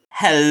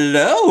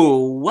Hello,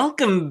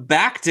 welcome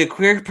back to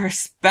Queer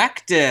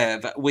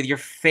Perspective with your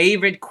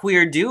favorite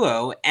queer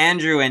duo,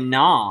 Andrew and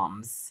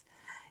Noms.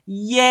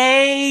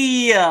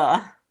 Yay!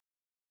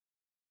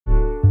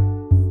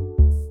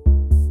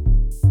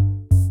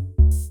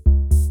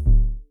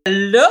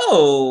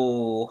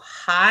 Hello!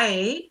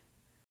 Hi!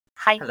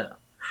 Hi. Hello.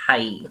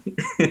 Hi.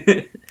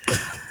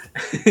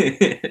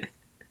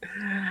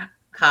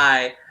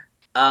 Hi.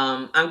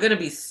 I'm gonna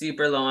be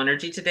super low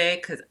energy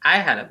today because I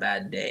had a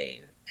bad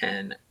day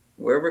and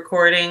we're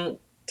recording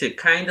to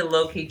kind of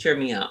low-key cheer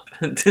me up.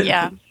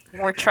 Yeah,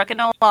 we're trucking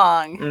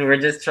along. We're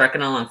just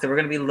trucking along. So we're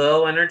gonna be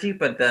low energy,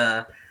 but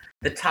the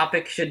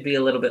topic should be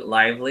a little bit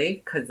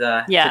lively because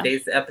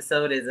today's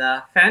episode is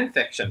fan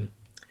fiction.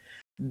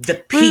 The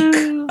peak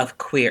of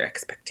queer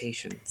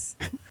expectations.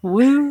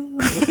 Woo.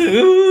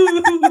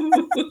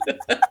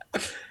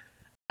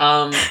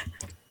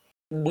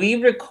 We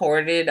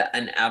recorded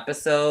an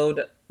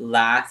episode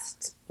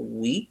last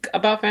week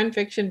about fan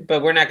fiction,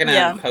 but we're not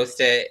gonna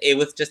post it. It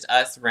was just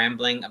us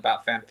rambling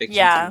about fan fiction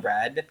we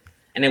read.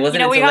 And it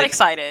wasn't we got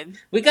excited.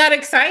 We got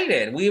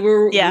excited. We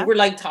were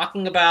like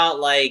talking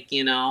about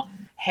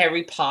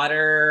Harry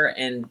Potter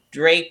and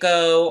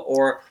Draco,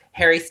 or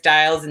Harry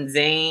Styles and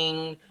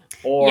Zayn,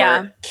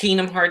 or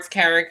Kingdom Hearts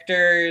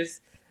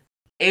characters.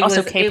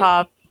 Also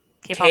K-pop.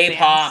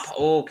 K-pop.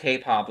 Oh,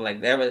 K-pop.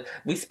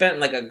 We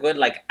spent a good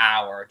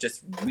hour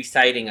just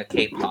reciting a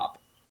K-pop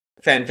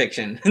fan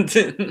fiction.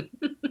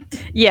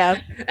 Yeah.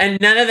 And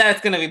none of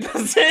that's gonna be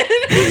posted.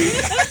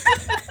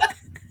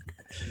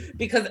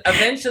 Because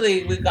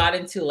eventually we got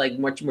into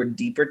much more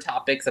deeper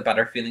topics about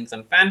our feelings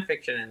on fan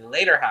fiction in the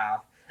later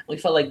half. We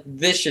felt like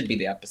this should be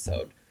the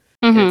episode.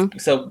 Mm-hmm.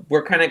 So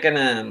we're kind of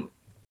gonna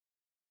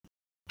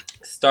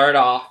start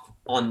off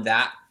on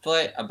that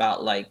foot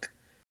about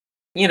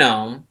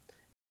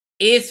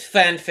is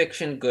fan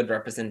fiction good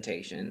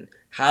representation?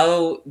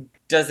 How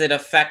does it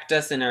affect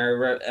us in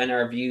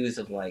our views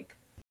of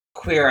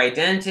queer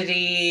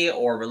identity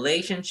or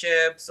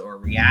relationships or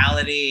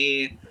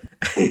reality?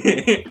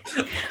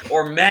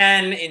 Or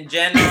men in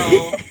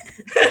general?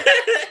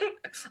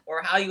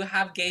 Or how you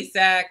have gay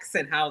sex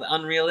and how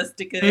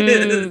unrealistic it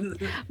is?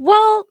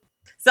 Well,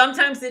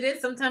 sometimes it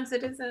is, sometimes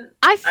it isn't.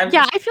 I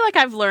feel like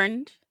I've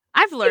learned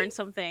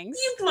some things.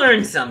 You've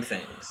learned some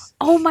things.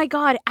 Oh my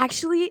god,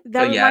 actually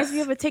that reminds me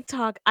of a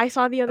TikTok I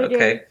saw the other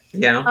day.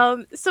 Yeah.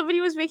 Somebody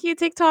was making a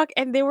TikTok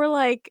and they were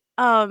like,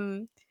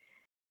 it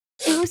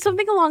was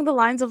something along the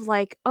lines of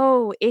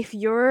oh, if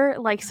you're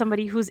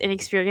somebody who's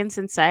inexperienced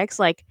in sex,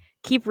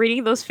 keep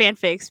reading those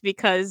fanfics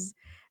because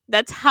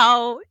that's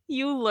how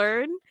you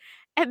learn.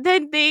 And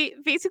then they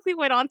basically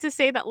went on to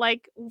say that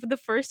the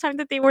first time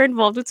that they were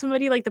involved with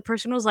somebody, the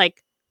person was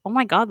like, oh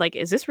my god,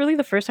 is this really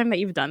the first time that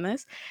you've done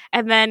this?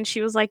 And then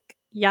she was like,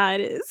 yeah,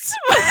 it is.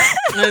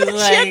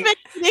 Right?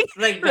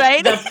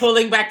 The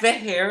pulling back the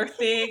hair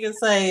thing is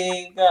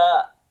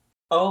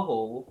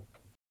oh.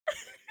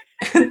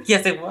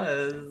 Yes, it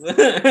was.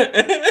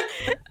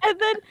 and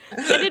then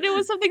it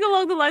was something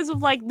along the lines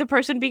of the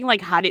person being like,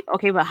 how did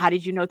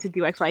you know to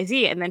do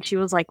XYZ? And then she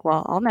was like,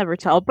 well, I'll never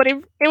tell. But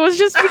it was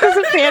just because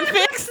of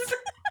fanfics.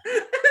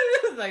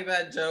 It's like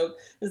that joke.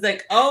 It's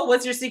like, oh,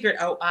 what's your secret?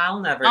 Oh, I'll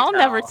never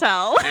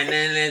tell. And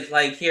then it's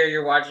here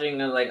you're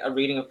watching a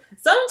reading of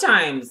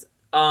sometimes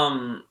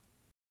it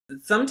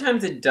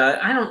does.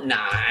 I don't know.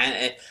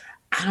 I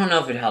don't know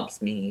if it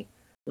helps me.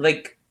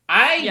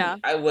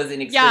 I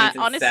wasn't experienced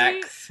in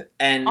sex,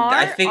 and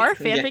I think our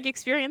fanfic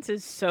experience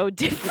is so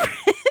different.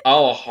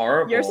 Oh,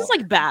 horrible! Yours is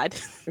bad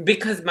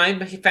because my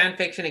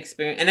fanfiction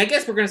experience, and I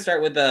guess we're gonna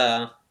start with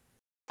the.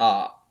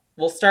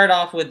 We'll start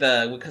off with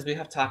because we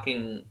have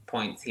talking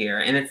points here,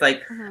 and it's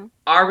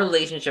our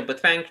relationship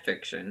with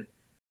fanfiction.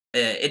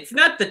 It's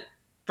not the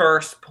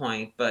first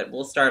point, but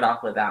we'll start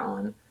off with that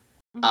one.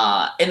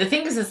 And the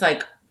thing is, it's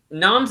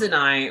Noms and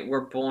I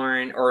were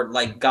born or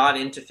got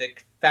into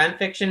fan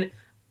fiction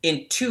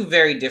in two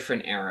very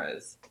different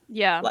eras.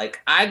 Yeah.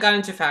 I got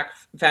into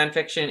fan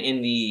fiction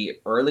in the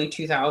early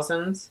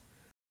 2000s,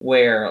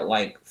 where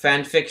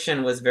fan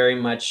fiction was very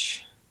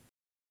much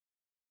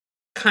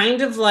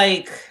kind of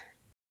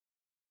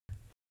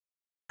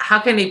how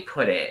can I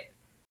put it?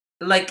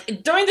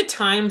 During the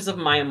times of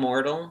My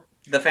Immortal,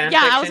 the fan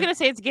fiction. Yeah, I was gonna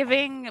say it's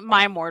giving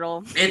My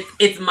Immortal.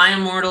 It's My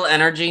Immortal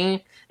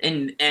energy,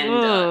 and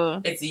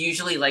it's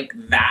usually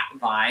that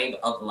vibe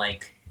of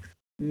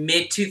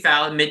mid to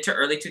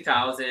early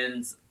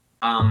 2000s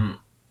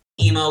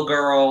emo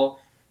girl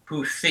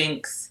who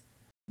thinks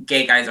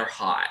gay guys are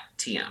hot.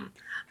 TM.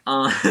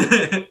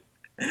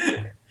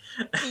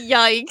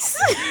 Yikes.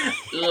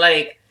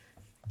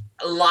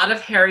 A lot of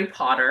Harry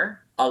Potter.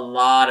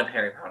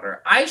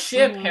 I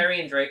ship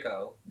Harry and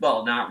Draco.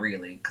 Well, not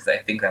really, because I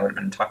think that would have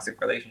been a toxic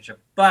relationship.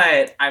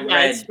 But I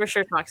read it's for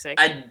sure toxic.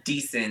 A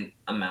decent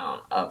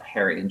amount of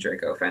Harry and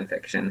Draco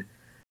fanfiction.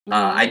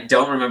 I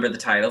don't remember the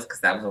titles because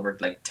that was over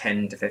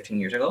 10 to 15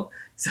 years ago.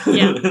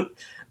 So,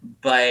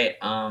 but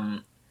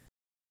I've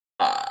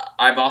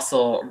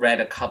also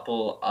read a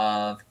couple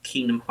of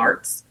Kingdom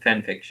Hearts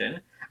fanfiction.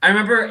 I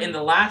remember in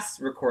the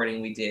last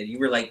recording we did, you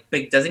were like,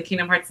 "But doesn't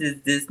Kingdom Hearts is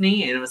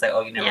Disney?" And it was like,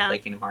 "Oh, you never play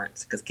Kingdom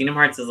Hearts because Kingdom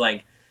Hearts is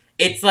like,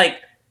 it's like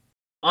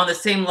on the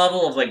same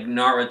level of like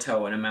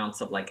Naruto in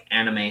amounts of like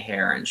anime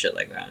hair and shit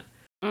like that."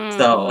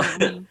 So,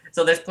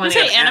 so there's plenty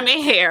of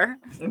anime hair.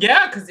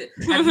 Yeah, because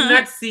have you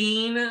not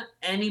seen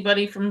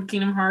anybody from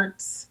Kingdom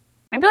Hearts?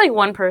 Maybe like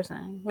one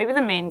person, maybe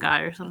the main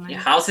guy or something. Yeah,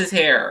 how's his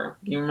hair?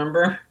 You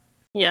remember?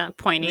 Yeah,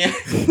 pointy. Yeah.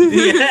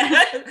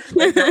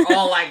 Like, they're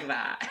all like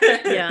that.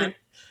 Yeah.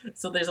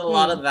 So there's a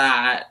lot of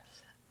that,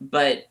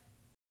 but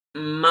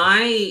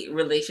my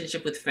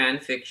relationship with fan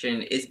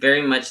fiction is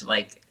very much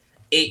like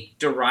it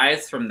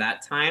derives from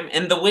that time,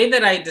 and the way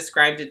that I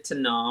described it to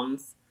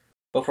Noms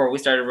before we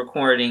started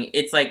recording,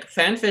 it's like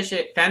fan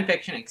fiction,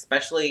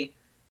 especially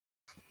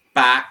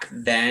back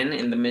then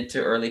in the mid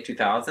to early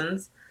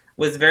 2000s,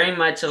 was very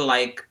much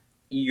like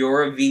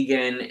you're a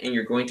vegan and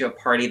you're going to a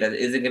party that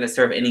isn't going to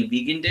serve any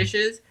vegan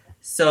dishes,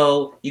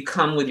 so you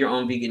come with your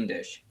own vegan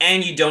dish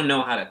and you don't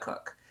know how to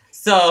cook.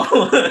 So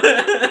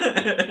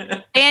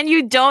and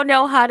you don't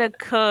know how to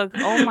cook.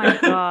 Oh my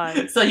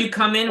god. So you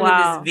come in with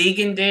this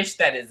vegan dish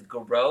that is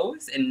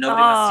gross and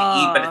nobody wants to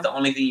eat, but it's the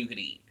only thing you could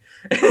eat.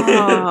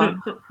 Oh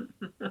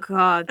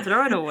god,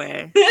 throw it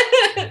away.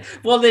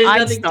 Well, there's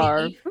I'd nothing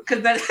starve. to eat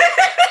because that.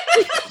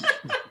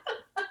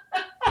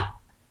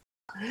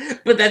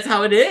 But that's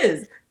how it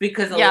is,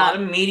 because a lot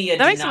of media.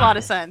 That makes a lot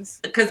of sense.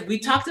 Because we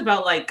talked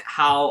about like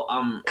how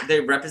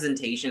the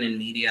representation in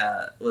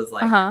media was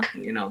like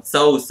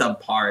so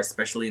subpar,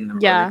 especially in the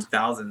early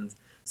 2000s.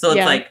 So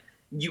it's like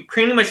you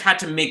pretty much had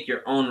to make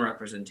your own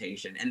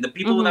representation, and the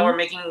people that were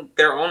making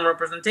their own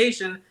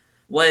representation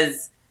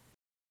was,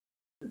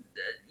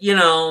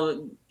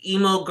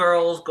 emo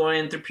girls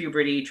going through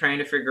puberty trying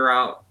to figure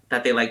out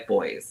that they like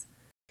boys.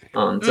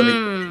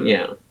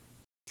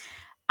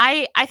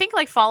 I think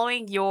like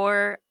following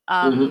your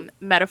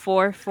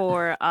metaphor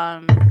for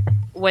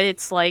what it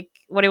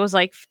was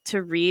like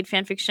to read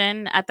fan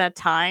fiction at that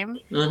time.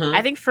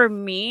 I think for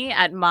me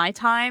at my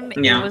time,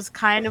 it was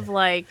kind of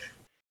like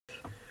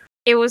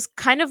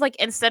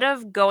instead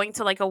of going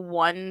to like a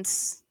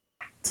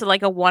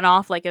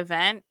one-off like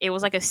event, it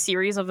was like a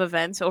series of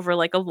events over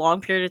like a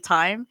long period of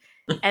time.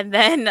 And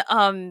then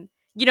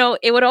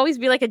it would always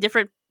be like a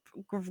different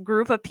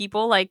group of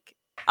people like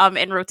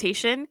in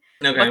rotation.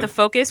 Okay. But the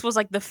focus was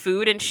like the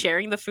food and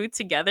sharing the food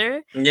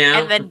together. Yeah.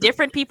 And then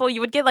different people, you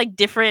would get like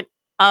different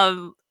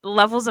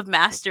levels of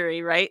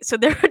mastery, right? So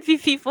there would be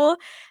people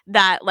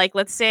that, like,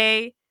 let's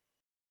say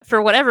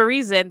for whatever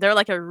reason, they're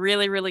like a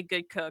really, really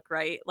good cook,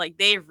 right? Like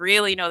they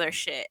really know their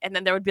shit. And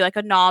then there would be like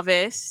a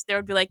novice, there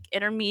would be like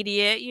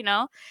intermediate,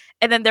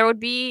 and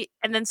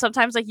then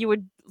sometimes like you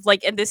would,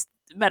 like in this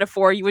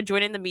metaphor, you would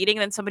join in the meeting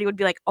and then somebody would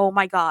be like, "Oh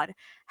my god,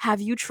 have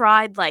you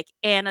tried like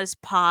Anna's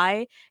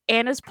pie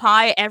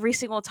every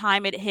single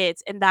time it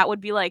hits?" And that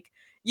would be like,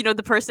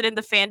 the person in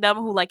the fandom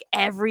who like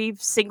every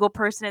single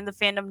person in the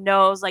fandom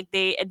knows, like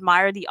they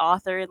admire the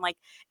author and like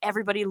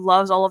everybody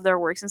loves all of their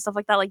works and stuff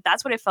like that. Like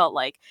that's what it felt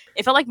like.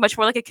 It felt like much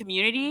more like a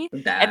community,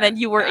 and then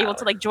you were able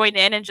to like join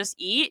in and just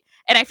eat.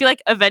 And I feel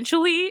like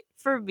eventually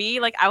for me,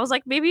 like I was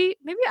like, maybe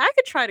I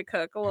could try to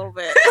cook a little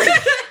bit.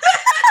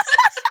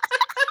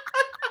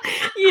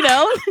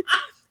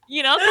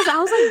 Because I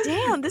was like,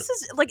 damn, this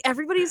is like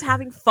everybody's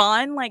having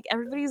fun, like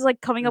everybody's like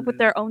coming up with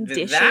their own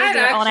dishes,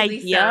 their own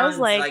ideas,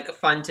 like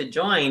fun to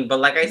join. But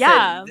like I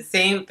said, the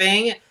same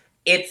thing.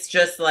 It's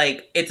just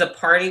like it's a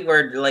party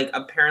where like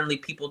apparently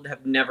people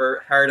have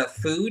never heard of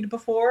food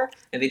before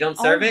and they don't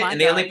serve it, and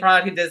the only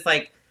product is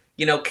like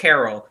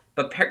Carol.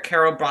 But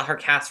Carol brought her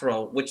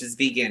casserole, which is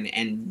vegan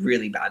and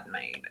really bad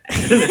made.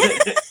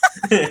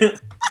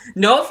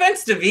 No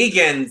offense to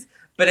vegans.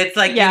 But it's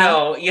like,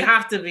 you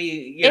have to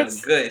be,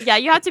 good. Yeah,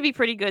 you have to be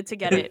pretty good to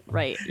get it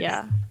right.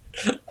 Yeah.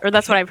 Or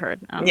that's what I've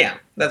heard. Yeah,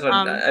 that's what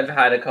I've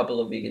had a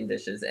couple of vegan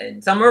dishes.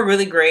 And some were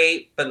really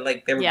great, but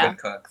like they were good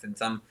cooks. And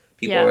some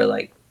people were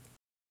like,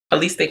 at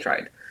least they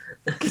tried.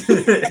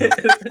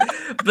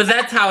 But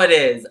that's how it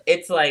is.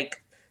 It's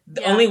like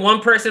only one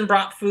person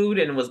brought food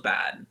and it was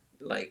bad.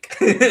 Like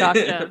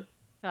Gotcha.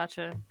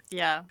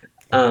 Yeah.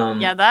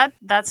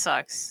 That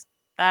sucks.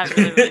 That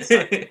really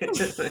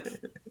sucks.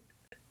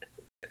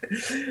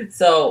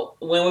 So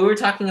when we were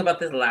talking about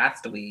this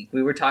last week,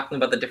 we were talking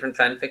about the different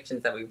fan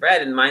fictions that we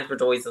read, and mine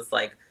was always just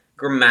like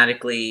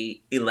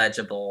grammatically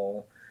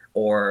illegible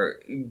or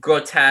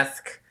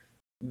grotesque,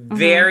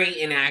 very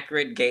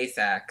inaccurate gay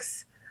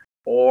sex,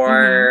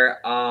 or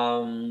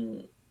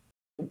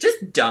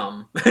just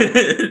dumb.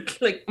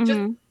 Like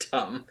just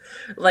dumb.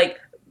 Like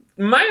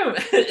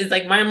it's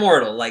like My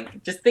Immortal.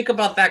 Like just think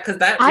about that, because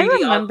that I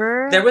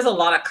remember there was a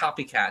lot of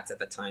copycats at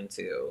the time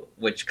too,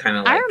 which kind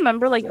of I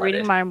remember like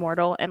reading My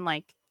Immortal, and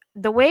like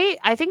the way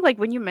I think like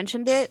when you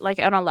mentioned it like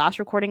on our last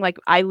recording, like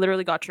I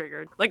literally got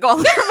triggered like all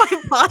over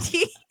my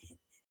body.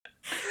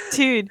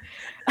 Dude.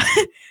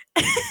 I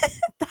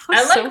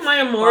like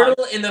My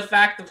Immortal in the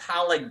fact of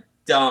how like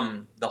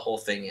dumb the whole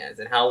thing is,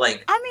 and how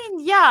like I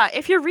mean, yeah,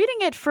 if you're reading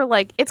it for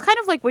like, it's kind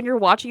of like when you're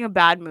watching a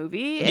bad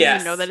movie and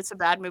you know that yes, it's a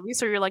bad movie,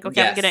 so you're like,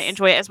 okay, I'm gonna yes,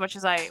 enjoy it as much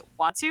as I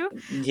want to.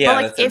 But yeah.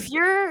 like, That's a if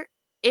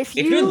if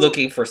you're you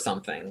looking for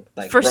something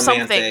like for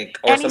something, romantic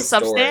or any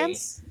some story,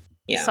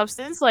 yeah.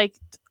 substance, like,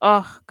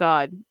 oh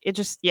god, it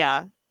just,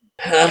 yeah,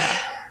 yeah.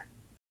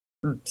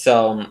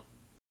 So,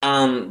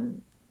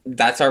 um,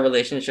 that's our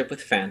relationship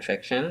with fan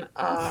fiction.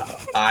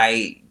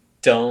 I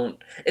don't.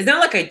 It's not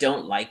like I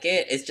don't like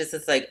it. It's just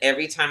it's like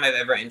every time I've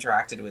ever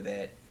interacted with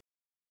it,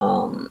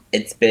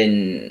 it's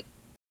been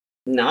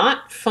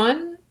not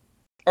fun,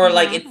 or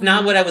like it's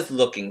not what I was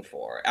looking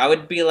for. I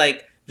would be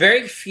like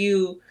very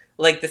few.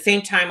 Like the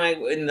same time I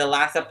in the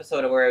last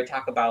episode where I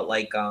talk about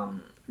like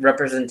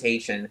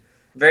representation.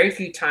 Very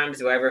few times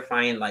do I ever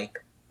find like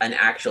an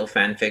actual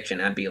fan fiction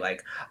and be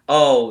like,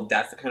 oh,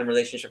 that's the kind of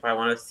relationship I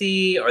want to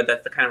see, or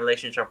that's the kind of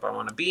relationship I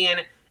want to be in.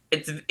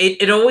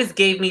 It always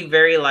gave me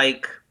very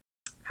like,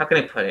 how can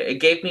I put it? It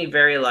gave me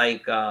very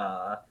like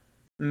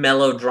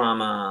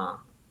melodrama,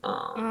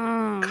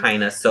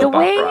 kind of The soap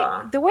way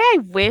opera. I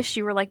wish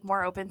you were like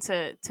more open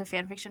to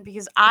fan fiction,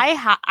 because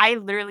I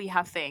literally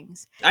have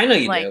things I know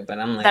you like do, but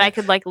I'm that I like,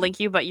 could like link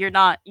you, but you're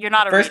not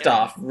a first reader.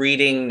 off,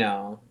 reading,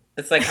 no.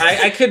 It's like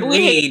I could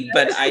We hate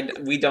read, but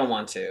we don't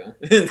want to.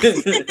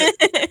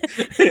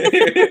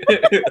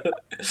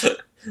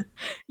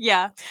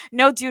 Yeah.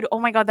 No, dude, oh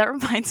my god, that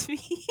reminds me.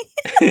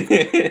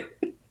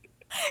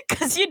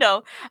 Because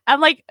I'm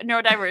like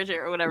neurodivergent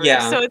or whatever.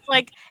 Yeah. So it's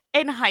like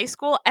in high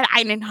school,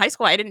 and in high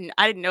school I didn't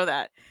know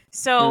that. Mm.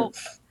 So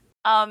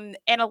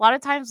and a lot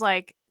of times,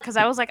 like, because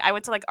I was like, I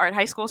went to like art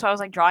high school, so I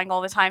was like drawing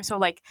all the time. So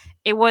like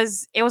it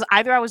was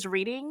either I was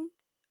reading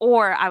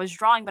or I was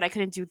drawing, but I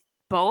couldn't do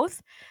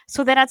both.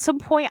 So then at some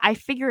point I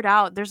figured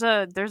out there's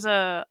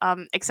a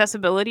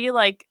accessibility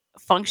like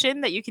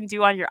function that you can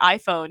do on your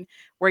iPhone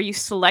where you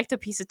select a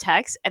piece of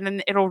text and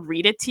then it'll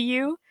read it to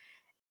you.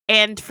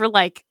 And for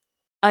like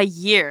a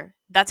year,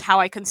 that's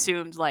how I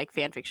consumed like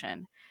fan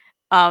fiction.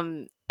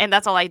 And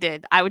that's all I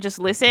did. I would just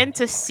listen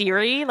to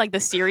Siri, like the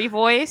Siri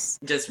voice,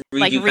 Just read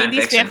like you read fan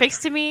these fiction.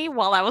 fanfics to me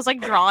while I was like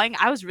drawing.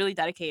 I was really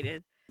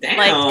dedicated. Like,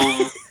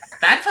 Damn.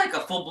 That's like a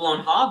full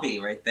blown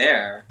hobby right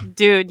there.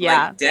 dude,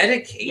 yeah. Like Yeah.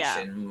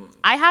 dedication.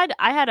 I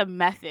had a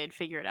method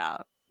figured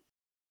out.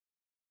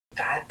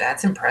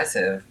 That's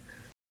impressive.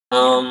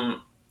 Yeah.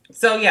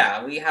 So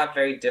yeah, we have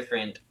very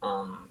different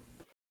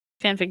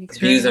Fanfic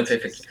views on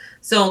experience. fanfiction.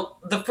 So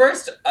the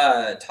first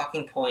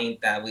talking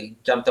point that we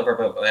jumped over,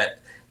 but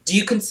do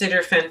you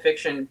consider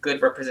fanfiction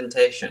good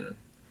representation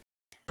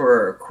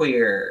for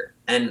queer?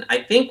 And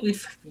I think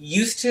we've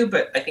used to,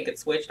 but I think it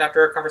switched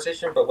after our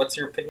conversation. But what's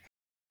your opinion?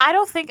 I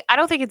don't think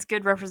it's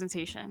good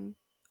representation.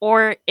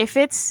 Or if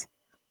it's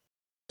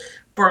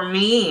For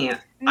me,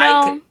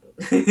 no.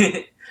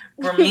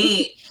 for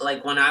me,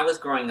 like when I was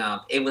growing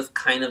up, it was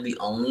kind of the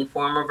only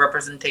form of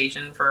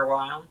representation for a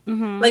while.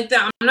 Mm-hmm. Like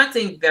I'm not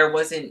saying there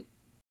wasn't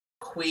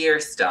queer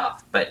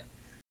stuff, but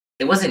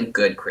it wasn't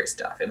good queer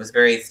stuff. It was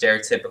very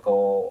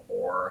stereotypical,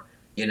 or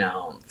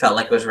felt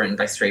like it was written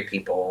by straight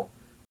people,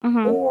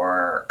 Mm-hmm.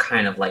 or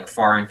kind of like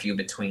far and few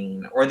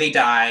between, or they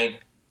died.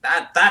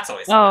 That's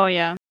always Oh fun.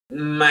 yeah.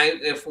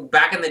 If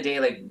back in the day,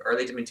 like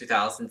early to mid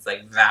 2000s,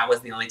 like that was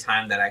the only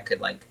time that I could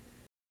like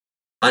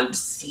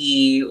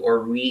see or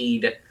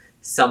read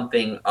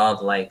something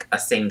of like a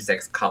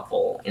same-sex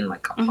couple in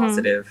like a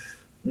positive,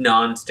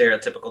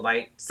 non-stereotypical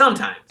light.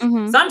 Sometimes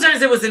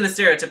it was in a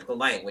stereotypical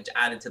light, which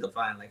added to the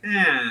fun. Like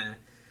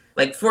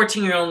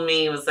 14-year-old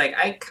me was like,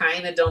 I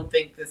kind of don't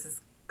think this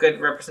is good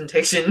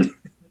representation.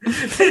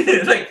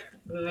 Like,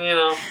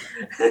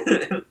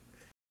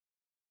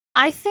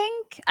 I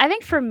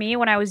think for me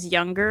when I was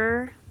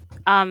younger,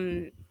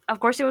 of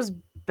course it was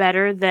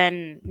better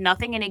than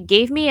nothing, and it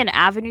gave me an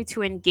avenue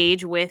to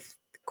engage with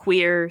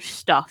queer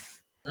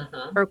stuff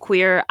or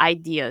queer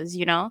ideas,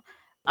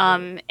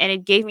 and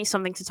it gave me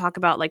something to talk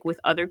about like with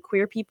other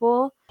queer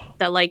people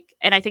that like,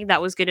 and I think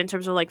that was good in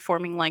terms of like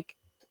forming like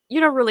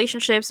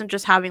relationships and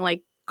just having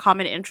like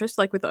common interests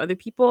like with other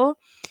people.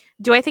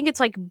 Do I think it's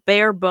like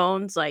bare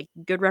bones like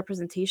good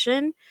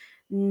representation?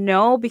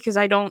 No, because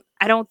I don't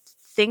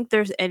think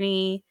there's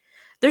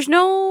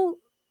no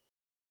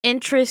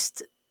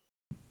interest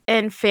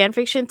in fan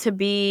fiction to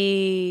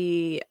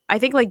be, I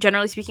think, like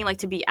generally speaking, like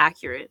to be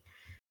accurate.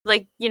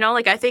 Like,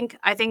 like I think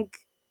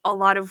a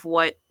lot of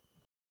what,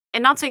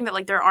 and not saying that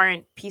like there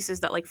aren't pieces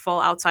that like fall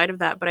outside of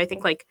that, but I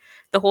think like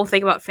the whole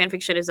thing about fan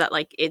fiction is that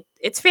like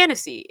it's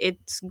fantasy,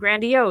 it's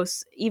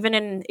grandiose even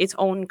in its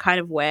own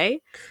kind of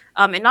way,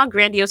 and not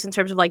grandiose in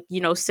terms of like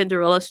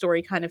Cinderella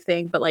story kind of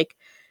thing, but like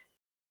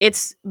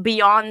it's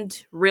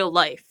beyond real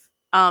life,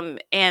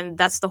 and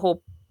that's the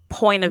whole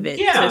point of it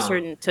to a yeah,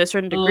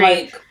 certain degree.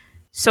 like,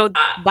 So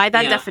by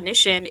that yeah.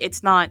 definition,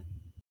 it's not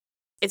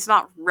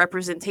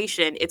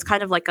representation. It's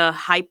kind of like a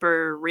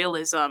hyper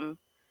realism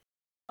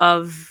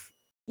of,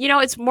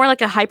 it's more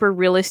like a hyper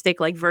realistic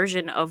like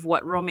version of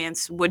what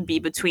romance would be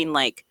between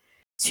like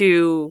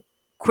two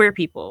queer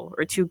people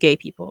or two gay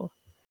people.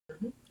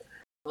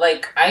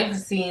 like I've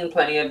seen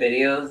plenty of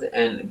videos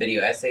and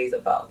video essays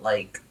about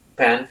like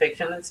fan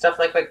fiction and stuff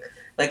like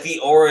the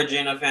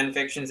origin of fan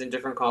fictions in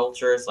different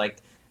cultures, like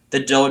the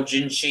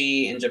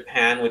doujinshi in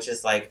Japan, which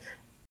is like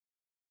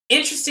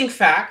interesting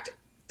fact.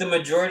 The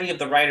majority of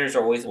the writers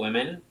are always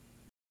women.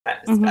 I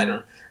Mhm.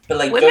 don't, but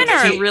like Women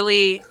are doujinshi,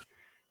 really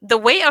the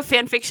weight of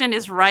fan fiction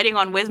is riding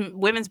on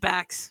women's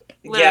backs,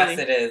 yes,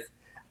 literally. it is.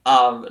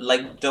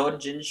 Like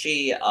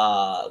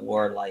doujinshi,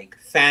 were like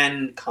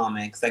fan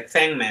comics, like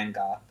fan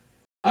manga,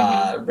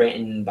 Mhm.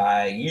 written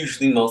by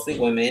usually mostly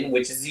women,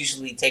 which is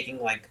usually taking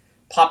like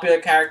popular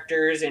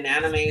characters in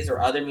animes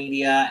or other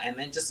media and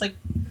then just like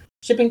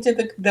shipping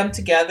them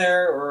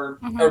together or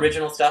Mhm.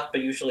 original stuff, but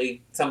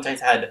usually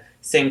sometimes had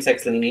same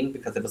sex leaning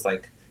because it was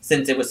like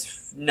since it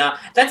was not.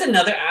 That's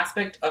another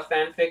aspect of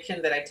fan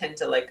fiction that I tend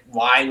to like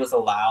why was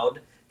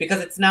allowed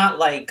because it's not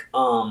like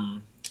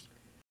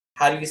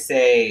how do you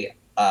say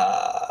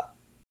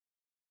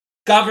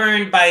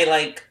governed by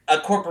like a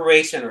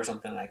corporation or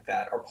something like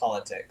that or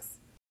politics.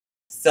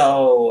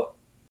 So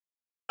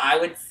I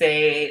would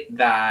say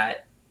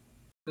that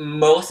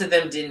most of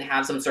them didn't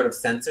have some sort of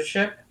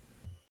censorship, Okay.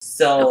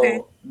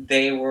 so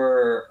they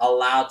were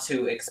allowed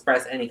to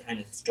express any kind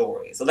of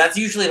story. So that's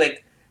usually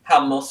like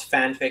how most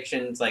fan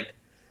fictions, like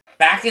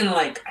back in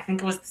like I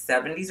think it was the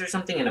 70s or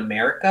something in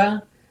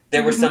America,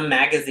 there were Mhm. some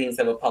magazines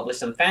that would publish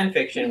some fan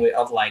fiction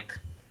of like.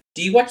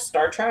 Do you watch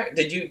Star Trek?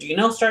 Do you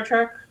know Star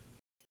Trek?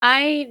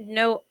 I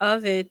know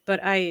of it,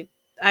 but I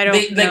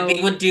don't They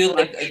know would do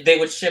like much. they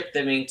would ship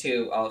them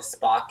into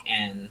Spock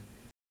and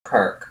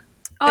Kirk,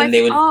 Oh, and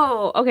they would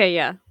oh, okay,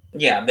 yeah.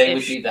 yeah they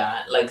would Ish. do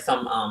that like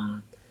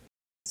some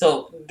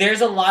so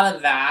there's a lot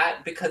of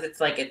that because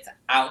it's like it's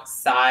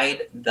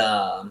outside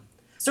the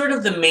sort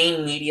of the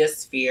main media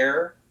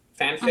sphere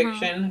fan Mhm.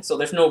 fiction, so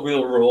there's no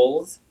real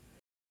rules.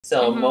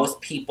 So Mhm.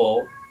 most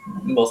people,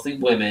 mostly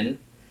women,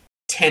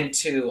 tend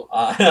to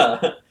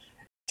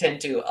tend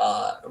to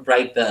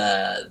write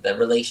the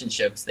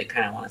relationships they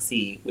kind of want to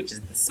see, which is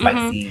the Mhm.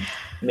 spicy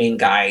main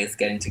guys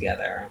getting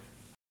together.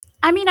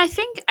 I mean, I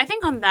think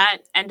on that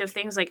end of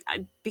things, like,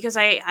 because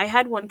I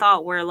had one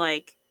thought where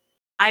like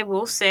I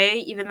will say,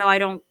 even though I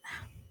don't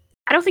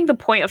think the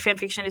point of fan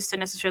fiction is to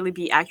necessarily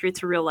be accurate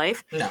to real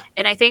life, No.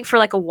 and I think for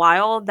like a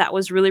while that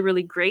was really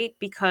really great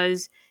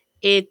because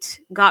it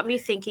got me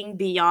thinking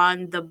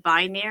beyond the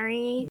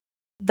binary.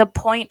 The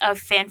point of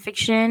fan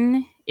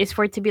fiction is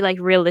for it to be like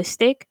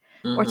realistic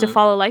or to Mm-hmm.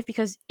 follow life,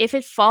 because if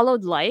it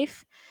followed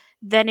life,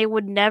 then it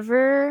would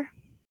never,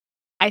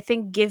 I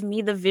think, give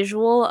me the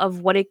visual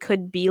of what it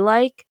could be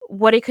like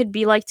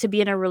to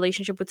be in a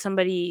relationship with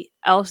somebody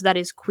else that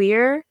is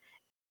queer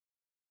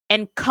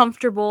and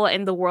comfortable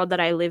in the world that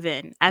I live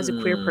in as a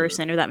queer Mm.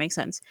 person, if that makes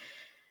sense.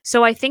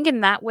 So I think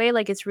in that way,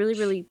 like, it's really,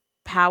 really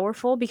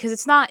powerful because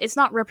it's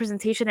not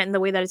representation in the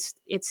way that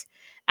it's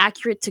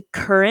accurate to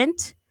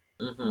current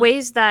Mm-hmm.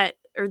 ways that,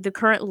 or the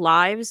current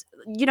lives,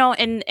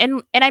 and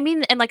I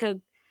mean, and like a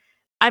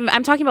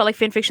I'm talking about like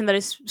fan fiction that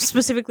is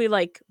specifically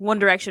like One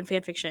Direction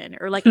fan fiction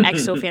or like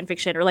EXO fan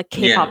fiction or like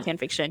K-pop Yeah. fan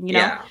fiction.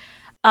 Yeah.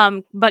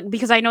 But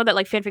because I know that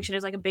like fan fiction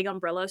is like a big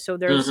umbrella, so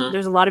there's Mm-hmm.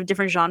 there's a lot of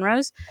different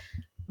genres.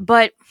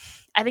 But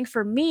I think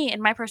for me, in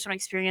my personal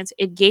experience,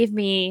 it gave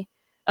me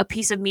a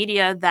piece of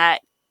media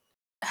that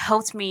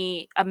helped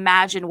me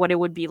imagine what it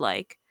would be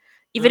like.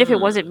 Even if it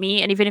wasn't Mm.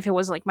 me, and even if it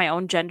was like my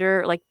own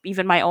gender, like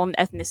even my own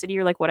ethnicity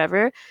or like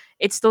whatever,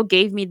 it still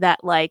gave me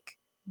that, like,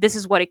 this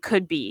is what it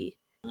could be.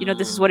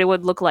 This is what Mm. it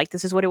would look like.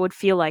 This is what it would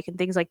feel like, and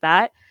things like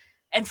that.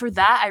 And for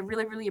that, I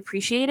really, really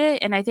appreciate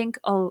it. And I think,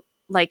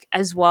 like,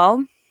 as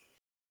well,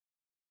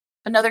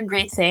 another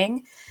great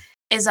thing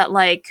is that,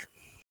 like,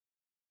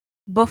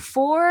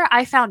 before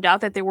I found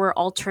out that there were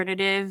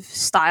alternative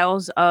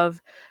styles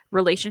of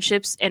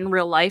relationships in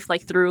real life,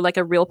 like through like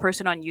a real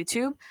person on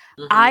YouTube,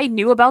 Mm-hmm. I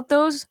knew about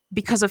those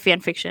because of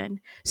fan fiction.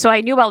 So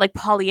I knew about like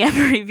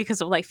polyamory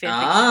because of like fan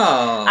fiction.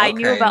 Oh, I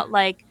knew okay. about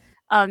like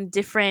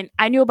different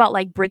I knew about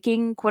like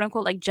breaking quote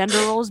unquote like gender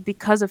roles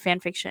because of fan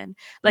fiction.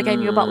 Like I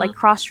knew about like Mm.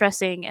 cross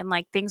dressing and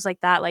like things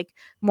like that, like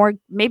more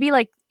maybe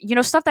like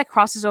stuff that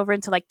crosses over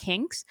into like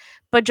kinks,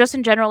 but just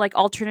in general like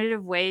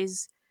alternative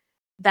ways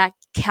that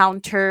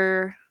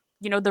counter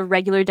the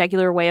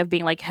regular way of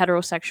being like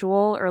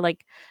heterosexual or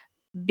like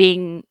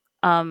being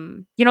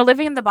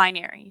living in the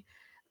binary.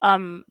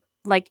 um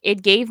like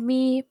it gave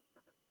me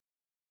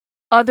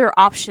other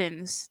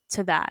options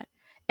to that.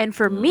 And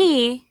for Mm.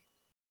 me,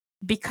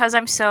 because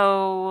I'm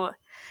so,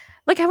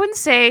 like, I wouldn't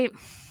say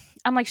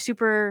I'm like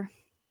super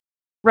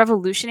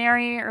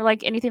revolutionary or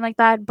like anything like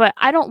that, but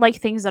I don't like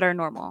things that are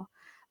normal.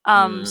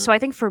 Mm. So I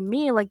think for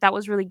me, like, that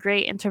was really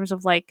great in terms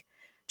of like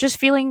just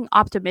feeling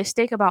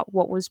optimistic about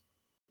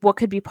what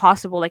could be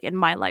possible like in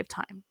my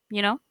lifetime.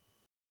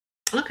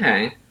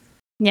 Okay.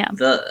 Yeah.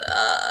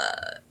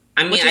 The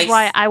I mean Which is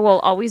why I will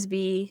always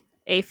be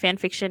a fan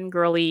fiction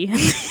girly.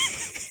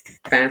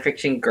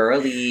 fanfiction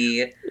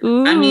girly.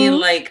 I mean, Ooh.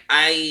 like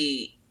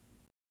I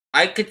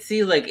could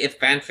see like if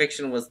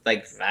fanfiction was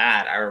like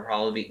that, I would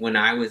probably when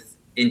I was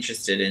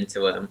interested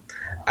into him,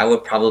 I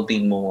would probably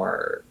be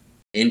more.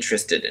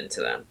 interested into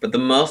them. But the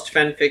most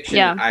fan fiction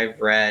I've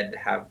read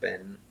have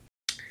been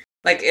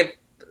like if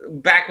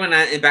back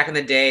in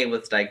the day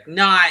was like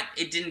not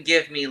it didn't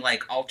give me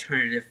like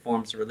alternative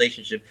forms of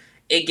relationship.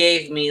 It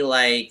gave me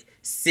like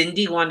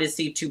Cindy wanted to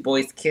see two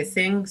boys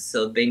kissing,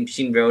 so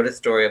she wrote a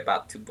story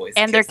about two boys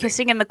and they're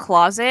kissing in the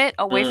closet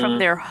away from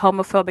their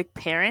homophobic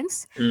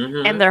parents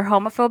and their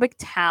homophobic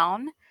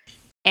town.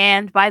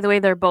 And by the way,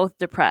 they're both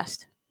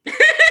depressed.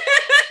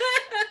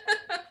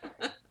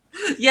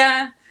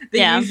 Yeah,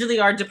 they usually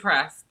are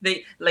depressed.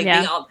 They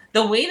all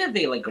the way that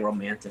they like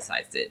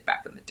romanticized it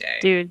back in the day.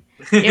 Dude,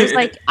 it was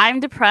like I'm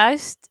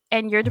depressed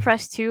and you're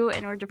depressed too,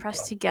 and we're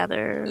depressed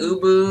together.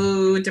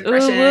 Ooh,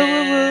 depression.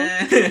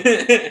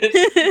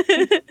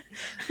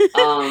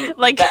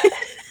 Like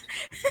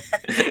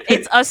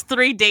it's us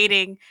three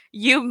dating,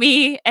 you,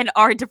 me, and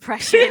our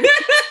depression.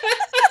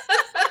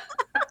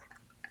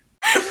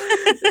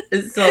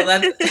 So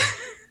that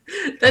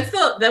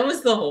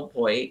was the whole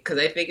point, because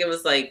I think it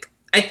was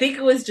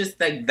just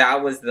like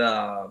that was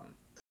the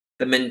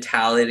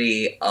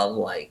mentality of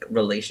like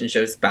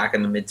relationships back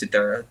in the mid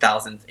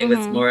 2000s. It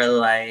was more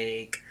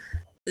like,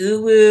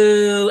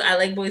 ooh, I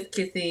like boys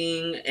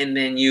kissing, and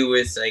then you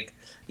was like,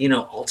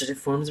 alternate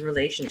forms of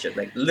relationship,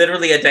 like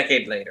literally a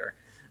decade later.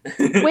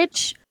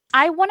 Which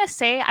I want to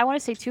say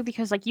too,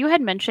 because like you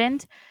had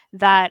mentioned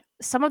that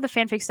some of the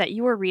fanfics that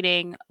you were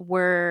reading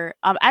were,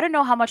 I don't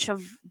know how much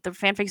of the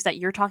fanfics that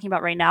you're talking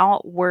about right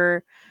now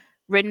were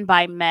written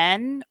by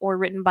men or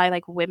written by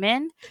like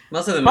women.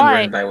 Most of them are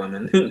written by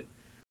women.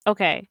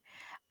 Okay.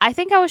 I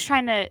think I was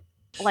trying to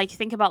like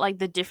think about like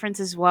the difference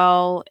as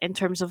well in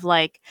terms of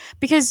like,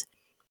 because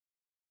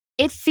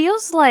it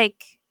feels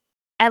like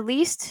at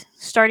least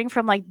starting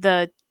from like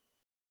the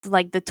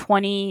mid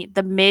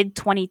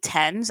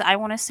 2010s, I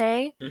want to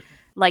say,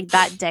 like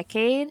that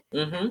decade,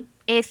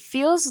 it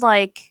feels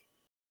like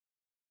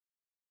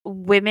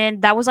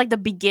women, that was like the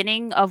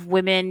beginning of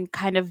women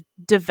kind of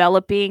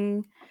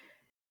developing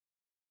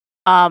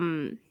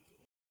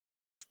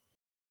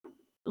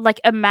like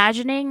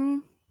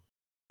imagining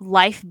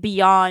life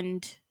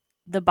beyond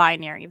the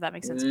binary, if that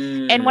makes sense.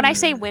 And when I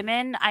say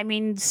women, I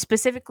mean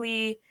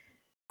specifically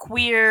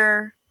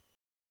queer,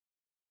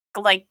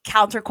 like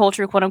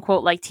counterculture, quote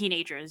unquote, like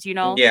teenagers,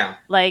 Yeah.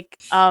 Like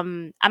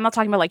I'm not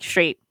talking about like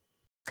straight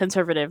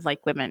conservative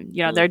like women,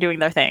 they're doing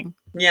their thing.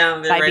 Yeah,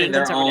 they're writing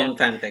their own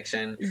fan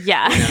fiction.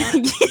 Yeah.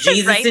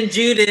 Jesus right? And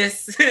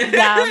Judas.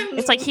 Yeah.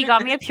 It's like he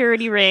got me a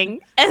purity ring.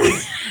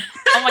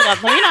 Oh my god,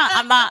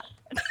 I'm not.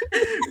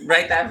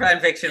 Write that fan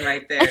fiction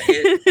right there.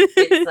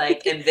 It's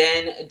like, and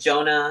then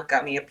Jonah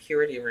got me a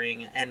purity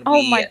ring, and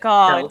we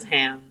held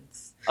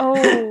hands.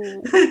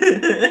 Oh.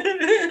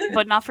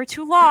 But not for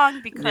too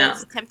long,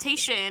 because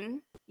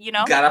temptation,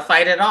 gotta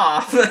fight it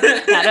off.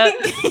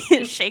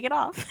 Gotta shake it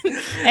off.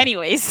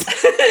 Anyways,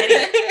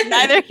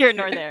 neither here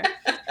nor there.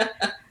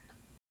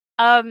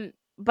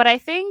 But I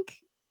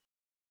think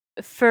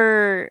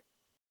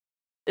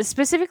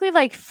specifically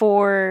like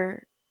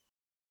for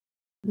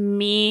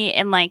me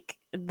and like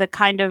the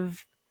kind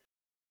of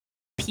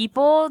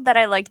people that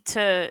I like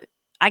to,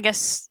 I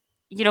guess,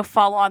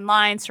 follow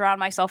online, surround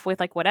myself with,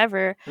 like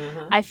whatever,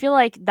 I feel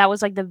like that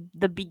was like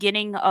the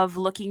beginning of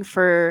looking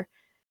for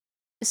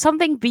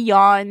something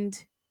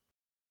beyond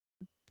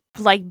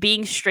like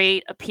being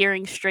straight,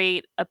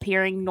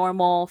 appearing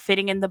normal,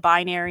 fitting in the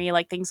binary,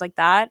 like things like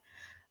that.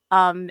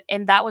 And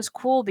that was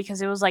cool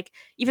because it was like,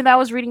 even though I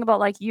was reading about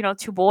like,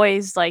 two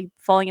boys like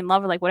falling in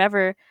love or like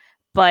whatever,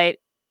 but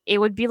it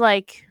would be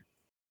like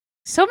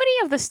so much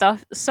of the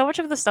stuff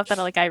that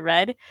like I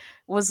read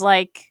was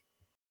like,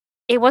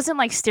 it wasn't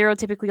like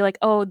stereotypically like,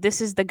 oh, this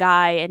is the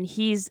guy and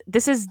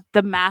this is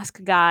the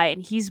mask guy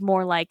and he's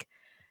more like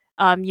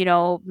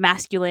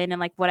masculine and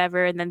like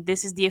whatever, and then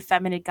this is the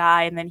effeminate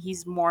guy and then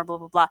he's more blah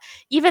blah blah.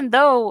 Even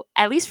though,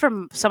 at least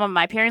from some of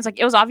my parents, like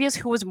it was obvious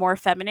who was more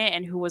effeminate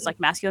and who was like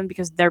masculine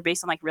because they're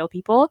based on like real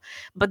people,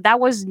 but that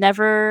was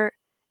never,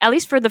 at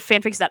least for the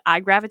fanfics that I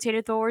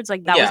gravitated towards,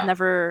 like that was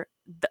never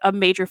a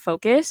major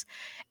focus.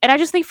 And I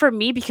just think for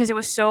me, because it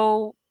was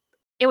so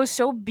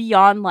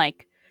beyond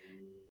like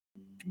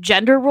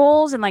gender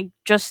roles and like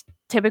just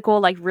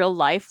typical like real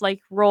life like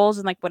roles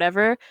and like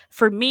whatever,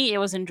 for me it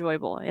was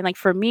enjoyable, and like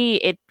for me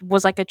it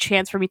was like a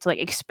chance for me to like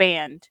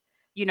expand,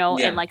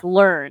 and like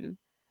learn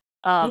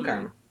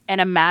and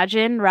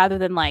imagine, rather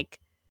than like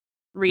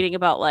reading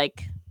about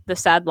like the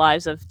sad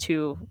lives of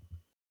two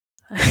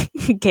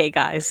gay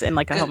guys in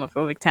like a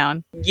homophobic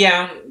town.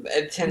 Yeah,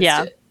 it tends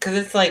to, because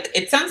it's like,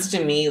 it sounds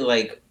to me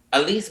like,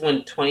 at least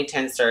when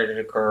 2010 started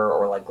to occur,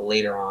 or like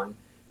later on,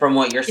 from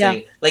what you're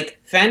saying, like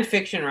fan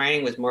fiction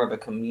writing was more of a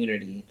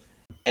community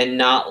and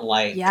not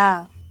like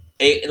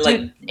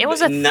it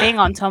was a thing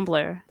on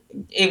Tumblr.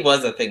 It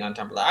was a thing on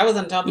Tumblr. I was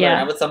on Tumblr and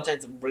I would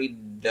sometimes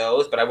read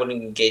those, but I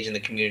wouldn't engage in the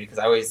community because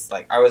I was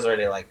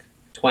already like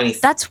 20.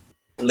 That's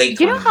late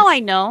 20s. You know how I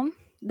know?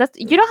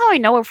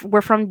 If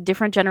we're from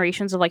different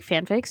generations of like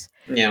fanfics?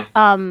 Yeah.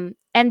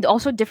 And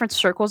also different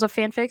circles of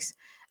fanfics.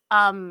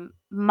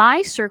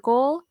 My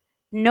circle,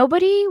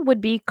 nobody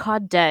would be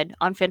caught dead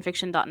on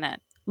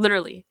fanfiction.net.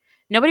 Literally.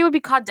 Nobody would be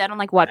caught dead on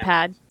like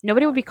Wattpad.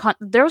 Nobody would be caught.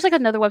 There was like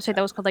another website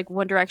that was called like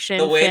One Direction.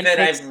 The way that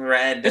Fanfics. I've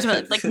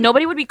read, Like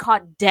nobody would be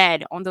caught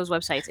dead on those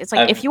websites. It's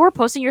like if you were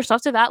posting your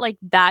stuff to that, like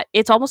that,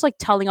 it's almost like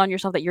telling on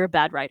yourself that you're a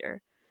bad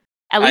writer.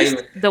 At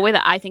least the way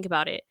that I think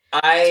about it.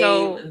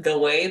 The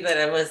way that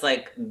I was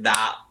like,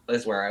 that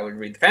was where I would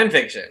read the fan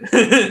fiction.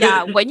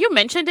 Yeah, when you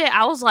mentioned it,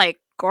 I was like,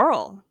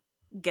 girl,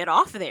 get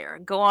off there.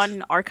 Go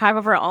on Archive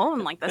of Our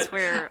Own. Like that's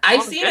where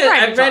I've seen it.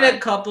 I've read a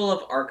couple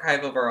of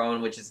Archive of Our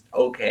Own, which is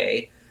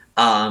okay.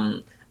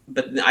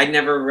 But I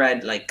never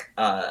read like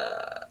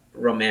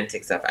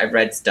romantic stuff. I've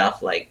read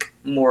stuff like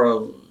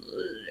more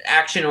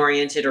action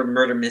oriented or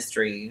murder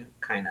mystery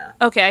kind of.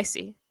 Okay, I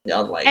see.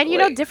 Like, and you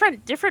know,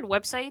 different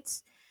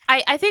websites.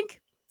 I think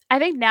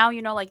now,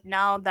 you know, like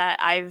now that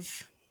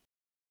I've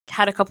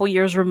had a couple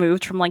years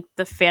removed from like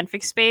the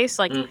fanfic space,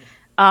 like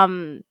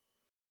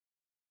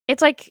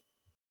it's like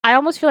I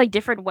almost feel like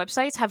different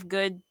websites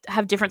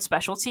have different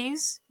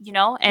specialties, you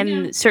know,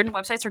 and certain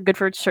websites are good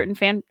for certain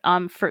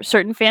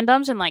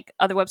fandoms, and like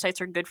other websites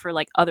are good for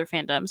like other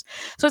fandoms.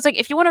 So it's like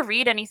if you want to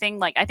read anything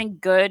like I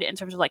think good in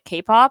terms of like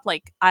K-pop,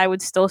 like I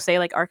would still say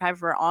like Archive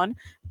of Our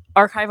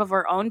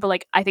Own, but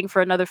like I think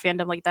for another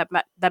fandom like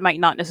that might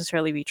not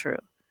necessarily be true.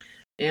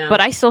 Yeah.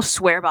 But I still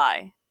swear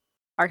by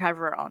Archive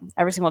of Our Own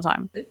every single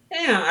time.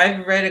 Yeah,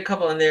 I've read a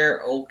couple and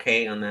they're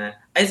okay on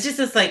that.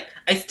 It's like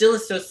I still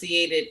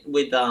associate it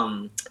with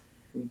going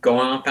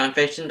on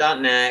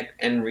fanfiction.net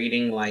and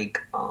reading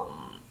like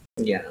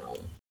you know,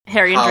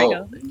 Harry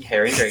and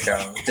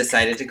Draco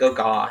decided to go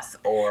goth,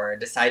 or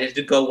decided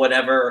to go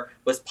whatever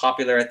was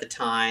popular at the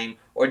time,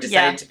 or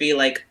decided to be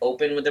like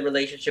open with the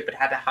relationship but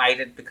had to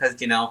hide it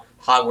because, you know,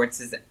 Hogwarts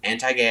is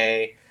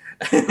anti-gay.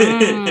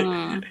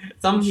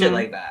 Some shit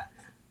like that.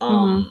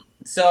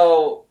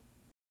 So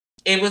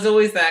it was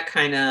always that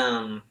kind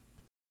of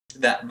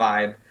that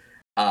vibe.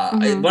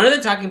 One of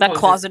the talking points, that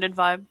closeted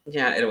vibe.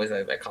 Yeah, it was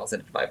that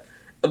closeted vibe.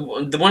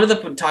 One of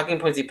the talking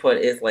points he put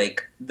is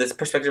like this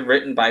perspective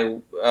written by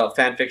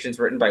fan fictions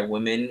written by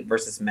women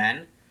versus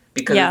men,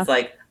 because it's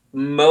like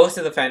most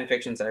of the fan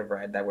fictions I've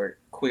read that were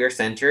queer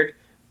centered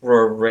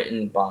were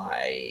written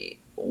by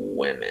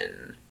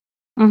women.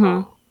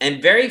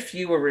 And very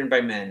few were written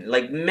by men.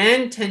 Like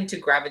men tend to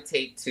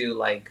gravitate to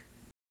like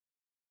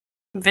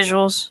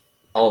visuals.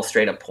 Oh,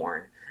 straight up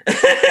porn.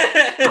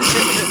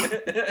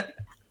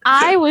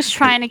 I was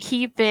trying to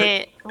keep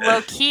it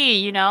low key,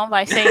 you know,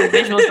 by saying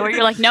visuals, where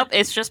you're like, nope,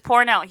 it's just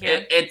porn out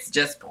here. It's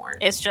just porn.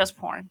 It's just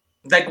porn.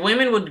 Like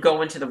women would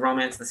go into the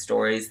romance, the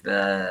stories,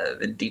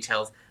 the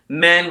details.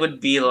 Men would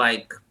be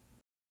like,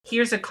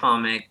 here's a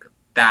comic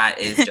that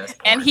is just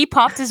porn. And he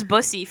popped his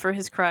bussy for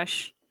his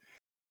crush.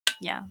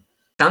 Yeah.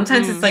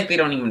 Sometimes it's like they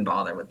don't even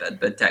bother with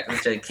the text.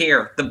 It's like,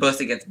 here, the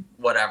bussy gets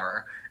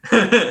whatever.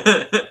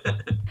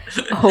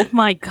 Oh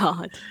my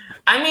god.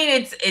 I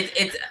mean,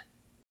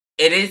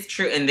 it is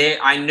true, and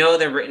I know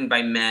they're written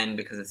by men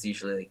because it's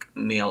usually like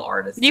male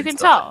artists. You can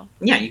tell.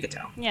 Yeah, you can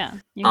tell. Yeah.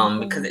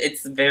 Because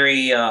it's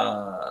very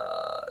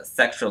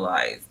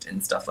sexualized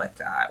and stuff like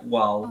that.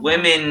 While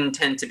women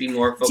tend to be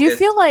more focused. Do you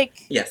feel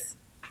like? Yes.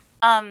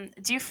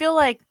 Do you feel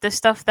like the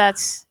stuff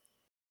that's?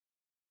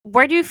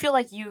 Where do you feel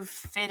like you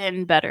fit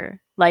in better?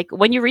 Like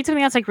when you read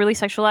something that's like really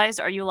sexualized,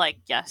 are you like,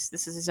 yes,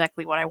 this is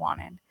exactly what I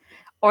wanted?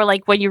 Or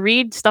like when you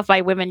read stuff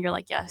by women, you're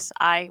like, yes,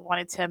 I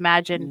wanted to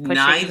imagine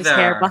pushing his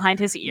hair behind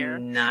his ear.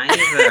 Neither.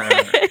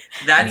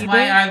 That's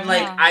why I'm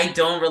like, I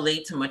don't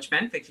relate to much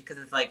fanfiction, because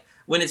it's like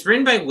when it's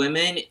written by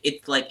women,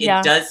 it's like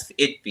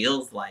it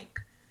feels like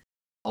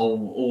a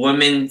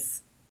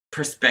woman's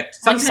perspective.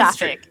 Sometimes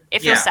sapphic.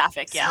 It feels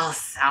sapphic. Yeah. So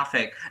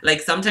sapphic.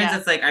 Like sometimes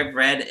it's like I've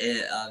read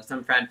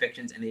some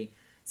fanfictions and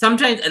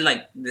sometimes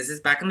like this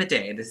is back in the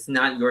day. This is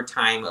not your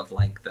time of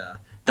like the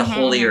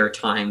holier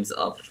times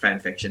of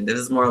fanfiction. This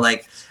is more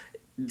like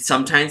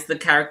sometimes the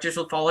characters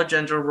will follow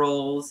gender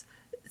roles.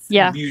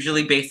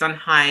 Usually based on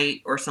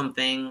height or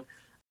something.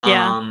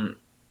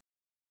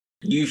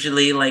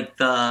 Usually like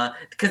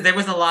because there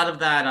was a lot of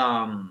that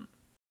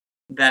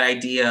that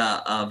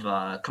idea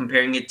of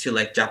comparing it to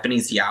like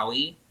Japanese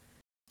yaoi.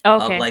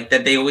 Okay. Of like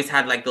that they always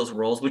had like those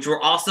roles, which were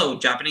also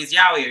Japanese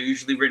yaoi are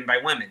usually written by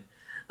women.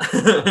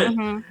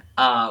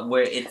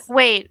 Where it's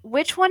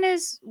which one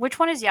is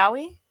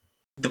yaoi?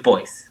 The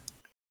boys.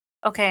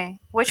 Okay.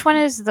 Which one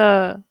is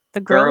the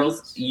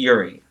girls?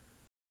 Yuri.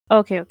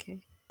 Okay.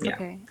 Yeah.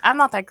 Okay. I'm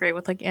not that great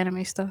with like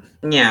anime stuff.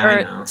 Yeah.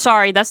 I know.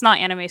 Sorry, that's not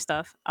anime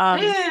stuff.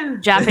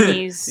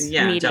 Japanese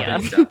media.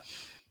 Japanese stuff.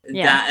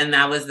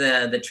 That was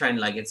the trend.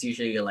 Like it's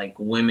usually like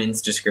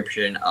women's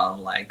description of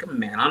like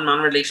man-on-man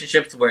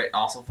relationships where it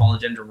also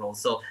follows gender roles.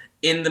 So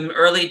in the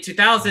early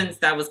 2000s,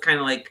 that was kind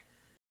of like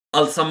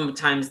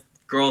sometimes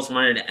girls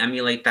wanted to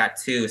emulate that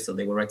too, so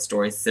they would write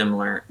stories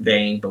similar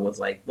vein, but with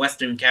like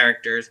Western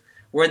characters,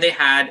 where they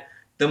had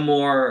the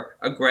more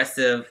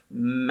aggressive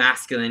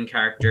masculine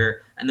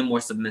character and the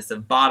more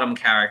submissive bottom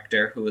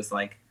character who was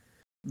like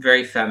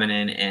very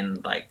feminine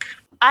and like.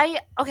 I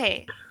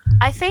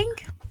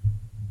think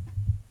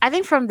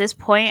from this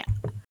point,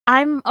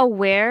 I'm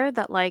aware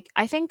that like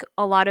I think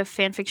a lot of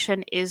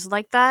fanfiction is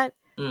like that.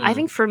 I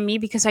think for me,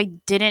 because I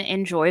didn't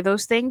enjoy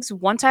those things,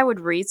 once I would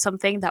read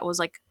something that was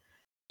like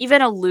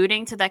even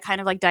alluding to that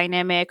kind of like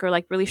dynamic or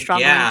like really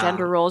strong on like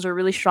gender roles or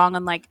really strong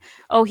on like,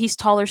 oh, he's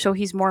taller so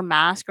he's more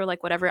masked or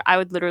like whatever, I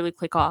would literally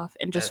click off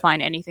and just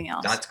find anything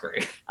else. That's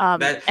great. I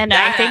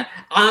think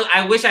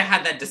I wish I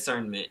had that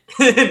discernment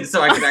so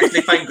I could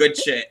actually find good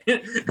shit.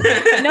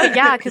 No,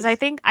 yeah, because I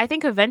think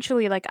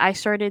eventually like I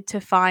started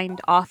to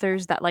find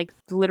authors that like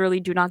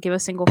literally do not give a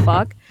single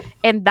fuck,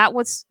 and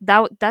that's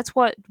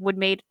what would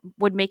make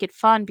it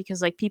fun,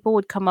 because like people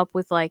would come up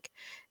with like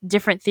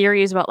different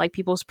theories about like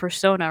people's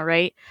persona,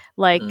 right?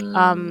 Like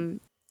and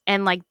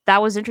like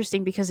that was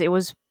interesting because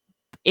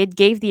it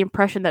gave the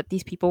impression that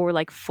these people were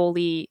like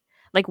fully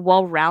like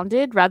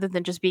well-rounded rather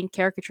than just being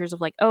caricatures of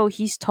like, oh,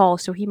 he's tall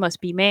so he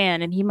must be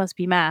man and he must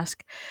be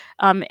masked,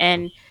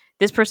 and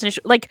this person is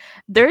like,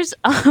 there's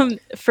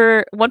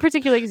for one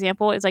particular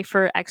example is like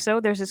for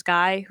EXO, there's this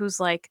guy who's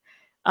like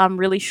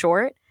really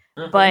short,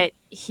 but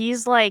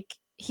he's like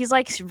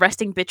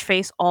resting bitch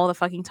face all the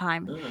fucking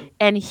time,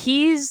 and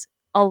he's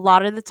a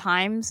lot of the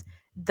times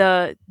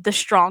the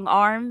strong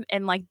arm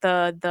and like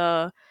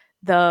the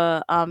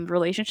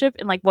relationship,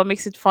 and like what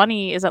makes it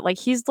funny is that like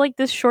he's like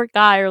this short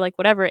guy or like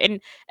whatever,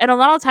 and a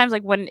lot of times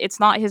like when it's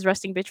not his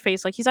resting bitch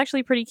face, like he's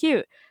actually pretty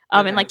cute,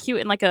 and like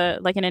cute in like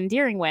an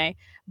endearing way,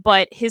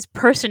 but his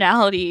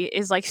personality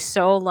is like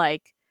so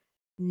like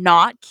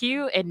not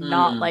cute and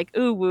not like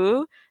ooh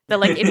woo that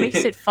like it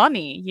makes it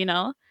funny, you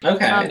know?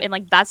 And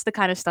like that's the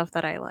kind of stuff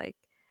that I like.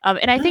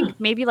 And I think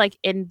maybe like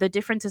in the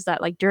difference is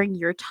that like during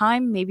your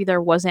time maybe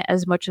there wasn't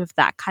as much of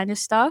that kind of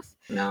stuff.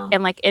 No.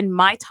 And like in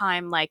my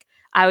time, like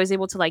I was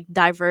able to like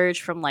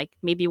diverge from like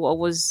maybe what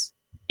was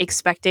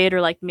expected or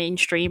like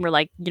mainstream or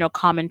like, you know,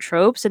 common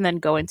tropes, and then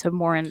go into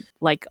more in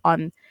like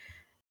on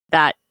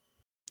that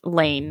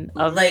lane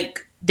of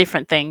like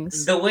different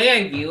things. The way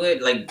I view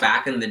it, like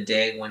back in the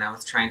day when I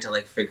was trying to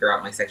like figure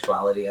out my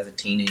sexuality as a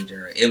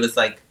teenager, it was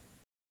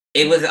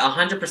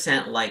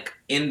 100% like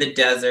in the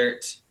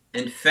desert,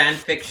 and fan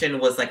fiction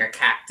was like a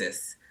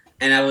cactus,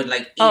 and I would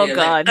like eat oh it.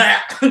 God.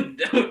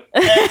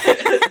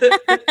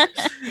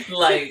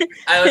 Like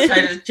I was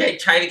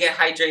trying to get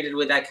hydrated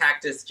with that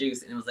cactus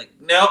juice, and it was like,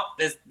 nope,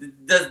 this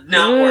does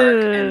not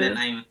work. And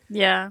then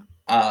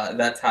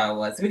that's how it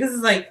was, because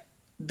it's like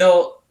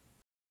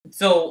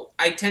so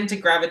I tend to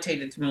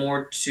gravitate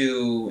more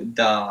to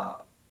the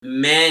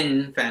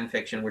men fan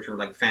fiction, which were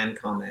like fan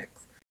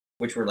comics,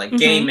 which were like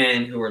gay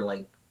men who were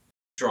like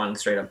drawing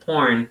straight up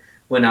porn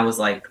when I was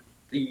like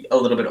a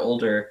little bit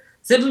older,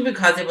 simply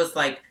because it was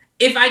like,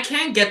 if I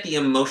can't get the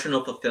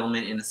emotional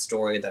fulfillment in a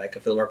story that I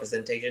could feel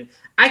representation,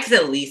 I could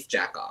at least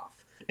jack off.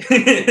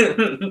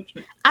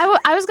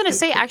 I was gonna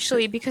say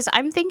actually, because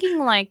I'm thinking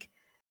like,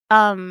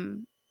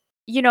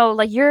 you know,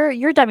 like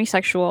you're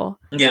demisexual,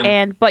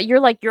 but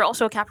you're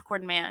also a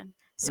Capricorn man,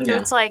 so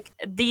it's like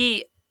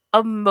the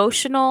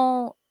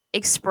emotional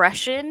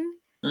expression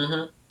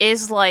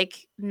is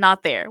like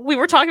not there. We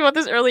were talking about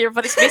this earlier,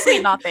 but it's basically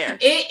not there.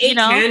 It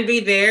can be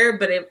there,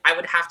 but I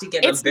would have to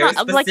get it's a very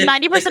not, specific,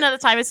 like 90% of the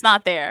time it's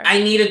not there.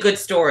 I need a good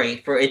story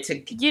for it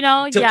to, you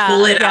know, to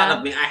pull it out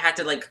of me. I had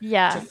to like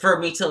for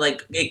me to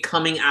like it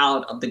coming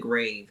out of the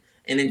grave,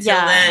 and until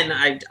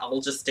then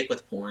I'll just stick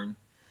with porn.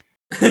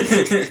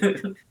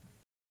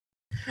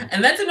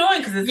 And that's annoying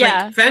because it's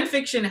like fan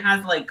fiction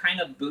has like kind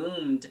of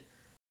boomed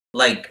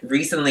like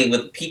recently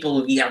with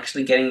people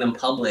actually getting them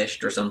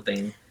published or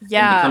something.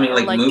 Yeah, and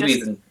becoming like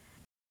movies just,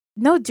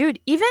 no, dude,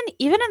 even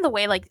in the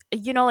way like,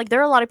 you know, like there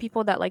are a lot of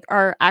people that like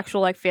are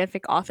actual like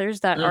fanfic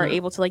authors that are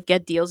able to like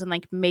get deals and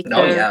like make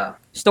their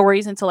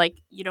stories into like,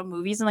 you know,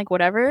 movies and like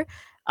whatever.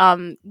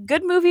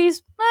 Good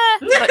movies,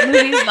 but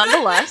movies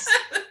nonetheless.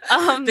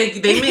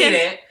 They made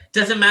it.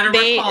 Doesn't matter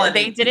what quality.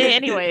 They did it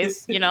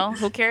anyways, you know.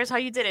 Who cares how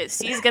you did it?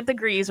 C's get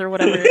degrees or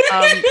whatever.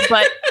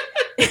 But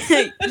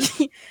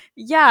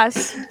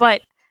yes,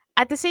 but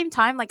at the same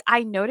time, like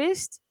I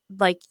noticed,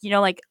 like, you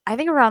know, like I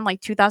think around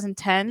like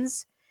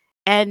 2010s,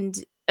 and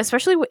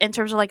especially in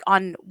terms of like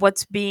on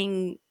what's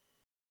being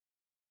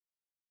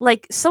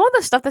like some of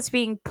the stuff that's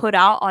being put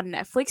out on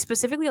Netflix,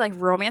 specifically like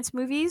romance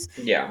movies.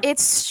 Yeah,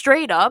 it's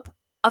straight up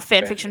a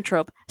fanfiction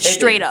trope,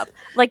 straight up.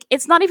 Like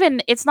it's not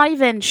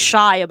even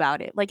shy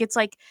about it. Like it's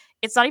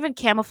not even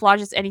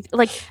camouflage. It's anything.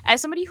 Like as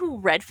somebody who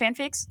read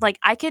fanfics, like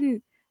I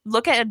can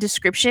look at a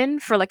description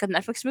for like a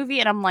Netflix movie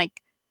and I'm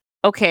like,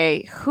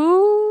 okay,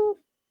 who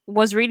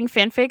was reading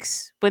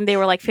fanfics when they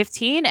were like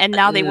 15 and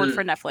now they work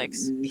for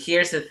Netflix?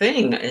 Here's the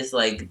thing, is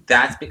like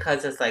that's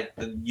because it's like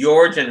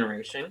your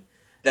generation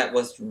that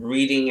was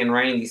reading and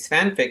writing these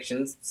fan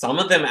fictions. Some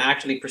of them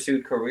actually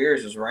pursued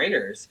careers as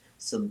writers,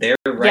 so their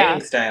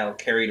writing style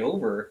carried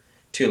over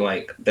to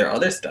like their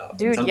other stuff.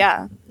 Dude,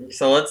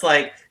 so it's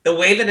like the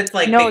way that it's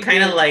like they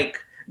kind of like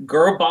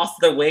girl boss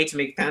their way to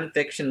make fan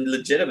fiction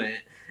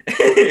legitimate.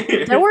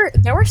 there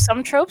were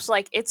some tropes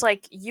like it's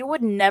like you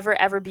would never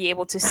ever be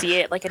able to see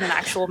it like in an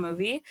actual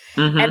movie.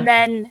 And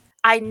then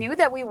I knew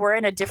that we were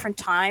in a different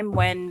time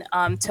when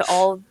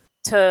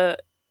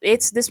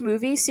it's this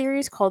movie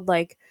series called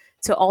like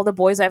To All the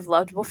Boys I've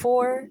Loved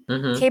Before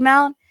came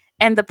out,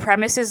 and the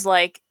premise is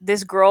like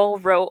this girl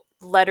wrote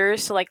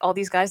letters to like all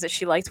these guys that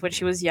she liked when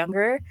she was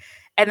younger,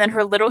 and then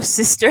her little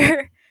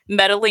sister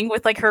meddling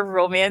with like her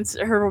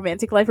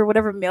romantic life or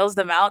whatever, mails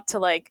them out to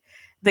like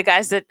the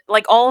guys that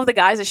like all of the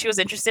guys that she was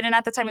interested in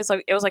at the time.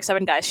 It was like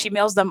 7 guys. She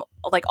mails them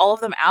like all of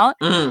them out,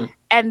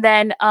 and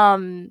then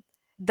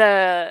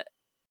the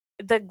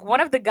one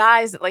of the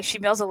guys that like she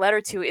mails a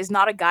letter to is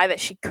not a guy that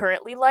she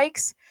currently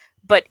likes,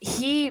 but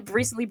he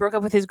recently broke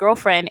up with his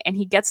girlfriend, and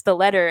he gets the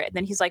letter, and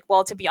then he's like,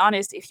 well, to be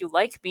honest, if you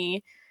like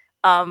me,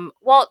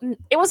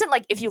 it wasn't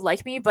like if you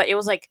like me, but it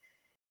was like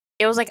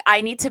I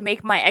need to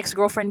make my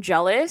ex-girlfriend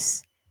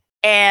jealous,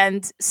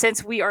 and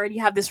since we already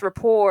have this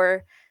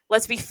rapport,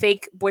 let's be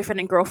fake boyfriend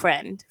and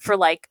girlfriend for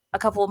like a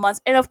couple of months.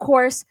 And of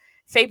course,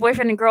 fake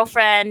boyfriend and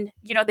girlfriend,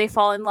 you know, they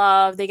fall in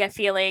love, they get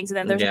feelings, and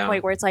then there's a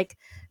point where it's like,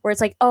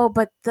 oh,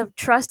 but the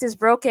trust is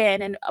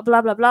broken and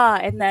blah blah blah,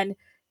 and then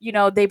you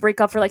know they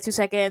break up for like 2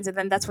 seconds, and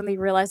then that's when they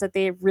realize that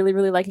they really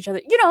really like each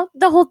other, you know,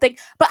 the whole thing.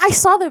 But I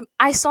saw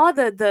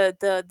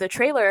the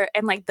trailer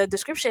and like the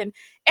description,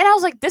 and I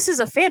was like, this is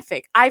a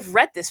fanfic. I've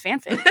read this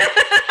fanfic.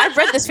 I've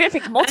read this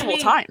fanfic multiple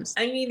times.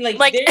 I mean, like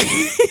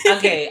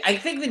okay, I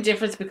think the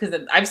difference, because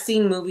I've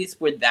seen movies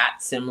where that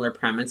similar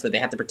premise where they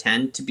have to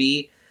pretend to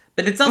be,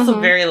 but it's also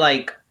very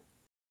like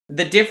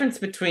the difference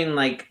between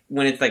like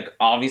when it's like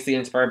obviously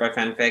inspired by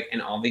fanfic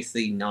and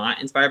obviously not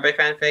inspired by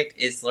fanfic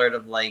is sort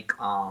of like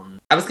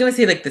I was gonna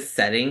say like the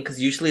setting, because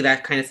usually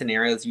that kind of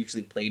scenario is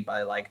usually played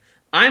by like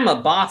I'm a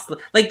boss.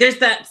 Like there's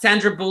that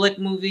Sandra Bullock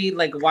movie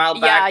like a while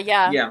back.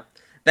 Yeah.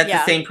 That's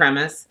the same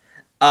premise.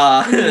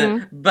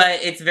 But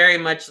it's very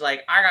much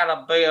like I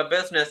gotta be a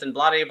business and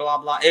blah blah blah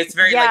blah. It's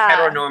very like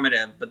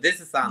heteronormative, but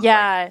this is sounds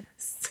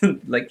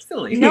like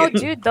silly. No,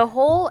 dude, the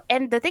whole,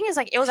 and the thing is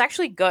like it was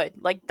actually good.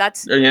 Like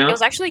it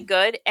was actually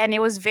good, and it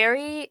was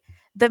very,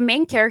 the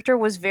main character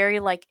was very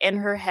like in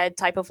her head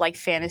type of like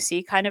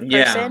fantasy kind of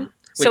person.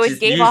 So it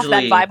gave off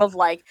that vibe of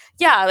like,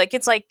 like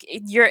it's like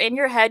you're in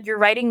your head, you're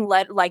writing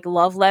like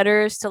love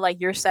letters to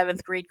like your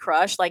 7th grade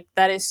crush. Like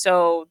that is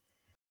so,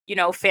 you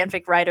know,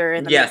 fanfic writer.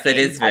 And yes, it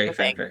is very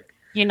fanfic.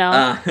 You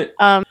know,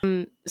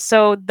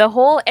 so the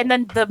whole, and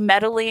then the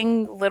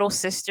meddling little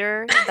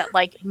sister that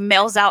like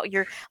mails out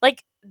your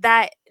like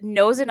that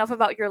knows enough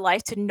about your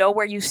life to know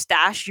where you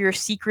stash your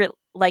secret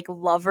like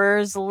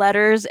lovers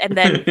letters, and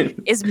then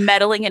is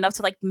meddling enough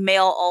to like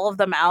mail all of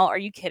them out. Are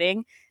you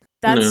kidding?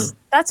 That's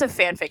a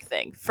fanfic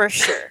thing for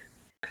sure.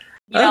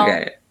 You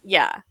know?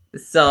 Yeah.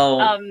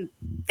 So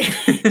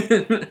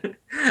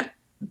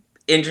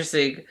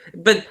interesting,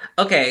 but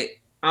okay.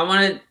 I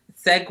want to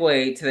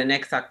segue to the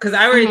next talk, because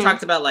I already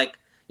talked about like,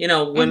 you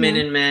know, women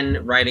and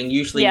men writing.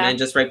 Usually men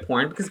just write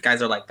porn because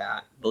guys are like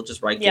that. They'll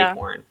just write gay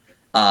porn.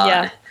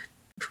 I've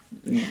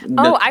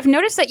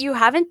noticed that you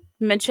haven't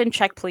mentioned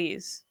Check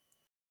Please.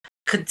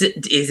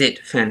 Is it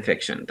fan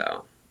fiction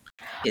though?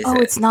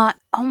 It's not.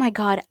 Oh my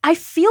god. I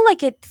feel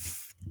like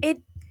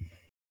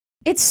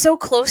it's so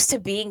close to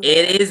being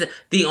there. It is.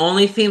 The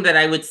only thing that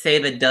I would say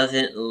that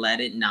doesn't let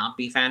it not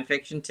be fan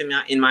fiction to me,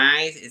 in my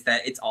eyes, is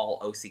that it's all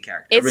OC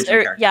characters.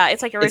 Yeah,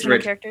 it's like original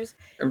characters.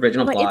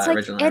 Original plot, like,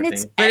 original and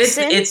everything.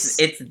 It's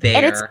there.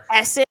 And it's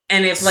essence.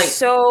 And if like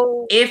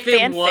so if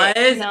it fanfic,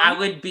 was, you know? I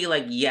would be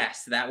like,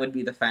 yes, that would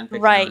be the fan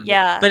fiction. Right,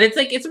 yeah. But it's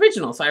like it's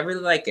original, so I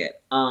really like it.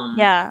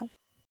 Yeah.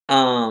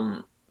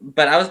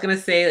 But I was gonna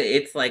say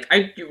it's like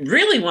I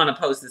really want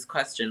to pose this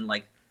question,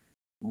 like,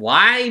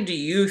 why do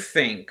you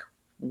think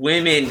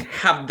women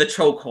have the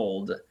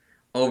chokehold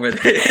over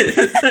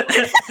this?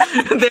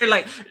 They're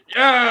like,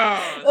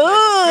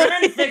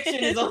 fan fiction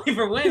is only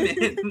for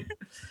women.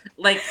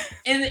 Like,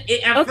 and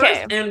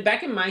first, and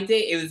back in my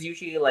day, it was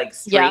usually like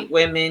straight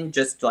women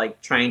just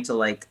like trying to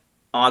like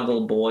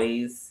ogle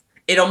boys.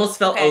 It almost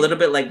felt a little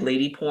bit like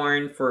lady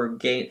porn for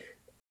gay,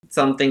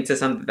 something to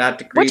that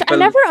degree. Which I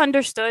never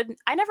understood.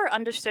 I never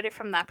understood it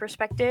from that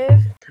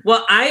perspective.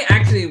 Well, I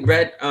actually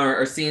read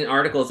or seen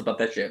articles about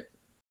that shit.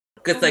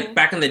 Because, like,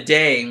 back in the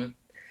day,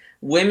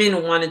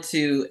 women wanted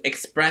to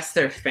express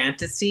their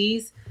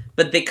fantasies,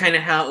 but they kind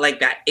of had, like,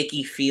 that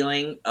icky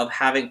feeling of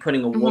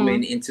putting a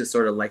woman into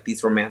sort of, like,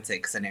 these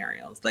romantic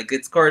scenarios. Like,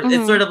 it's sort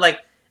of, like,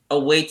 a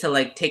way to,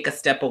 like, take a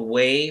step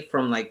away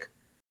from, like,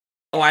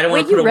 I don't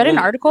want to put you read an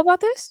article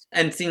about this?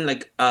 And seen,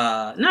 like,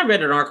 not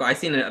read an article, I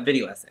seen a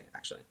video essay,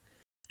 actually.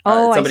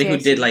 Somebody who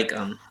did, like,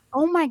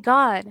 Oh my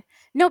god.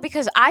 No,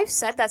 because I've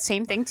said that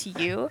same thing to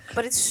you,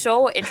 but it's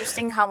so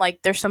interesting how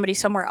like there's somebody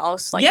somewhere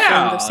else like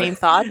feeling the same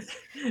thought,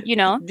 you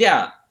know?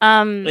 Yeah.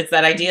 It's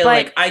that idea,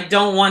 like I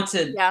don't want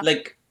to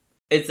like.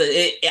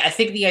 I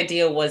think the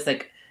idea was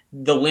like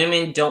the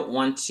women don't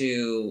want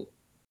to.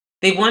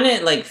 They want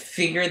to like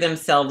figure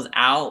themselves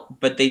out,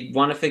 but they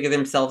want to figure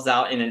themselves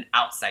out in an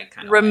outside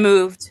kind of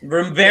removed,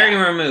 very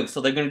removed. So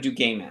they're gonna do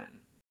gay men,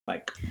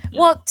 like.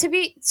 Well, to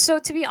be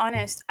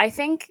honest, I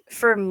think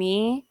for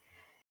me,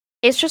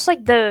 it's just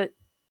like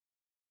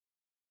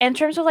in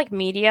terms of like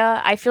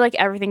media, I feel like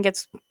everything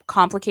gets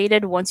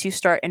complicated once you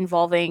start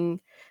saying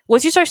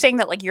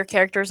that like your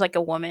character is like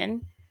a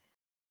woman.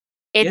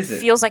 it Is it?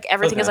 feels like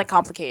everything is Okay. like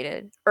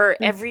complicated, or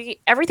Hmm.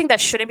 everything that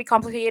shouldn't be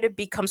complicated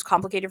becomes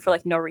complicated for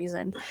like no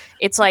reason.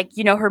 It's like,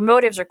 you know, her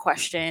motives are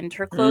questioned,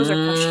 her clothes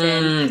are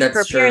questioned, her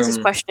That's appearance is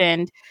true.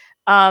 questioned.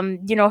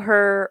 You know,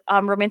 her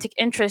romantic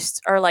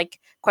interests are like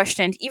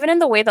questioned, even in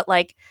the way that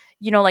like,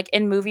 you know, like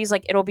in movies,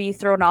 like it'll be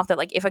thrown off that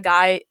like if a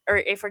guy or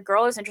if a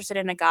girl is interested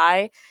in a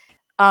guy,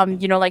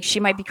 you know, like she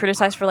might be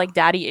criticized for like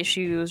daddy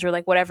issues or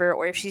like whatever,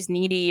 or if she's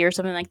needy or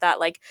something like that.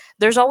 Like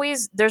there's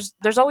always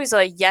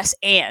a yes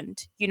and,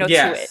 you know, to it.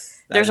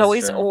 Yes, that There's is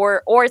always true.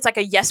 or it's like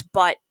a yes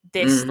but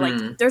this, like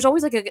Hmm. there's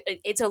always like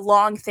it's a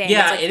long thing. It's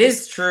Yeah, like it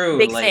this is true.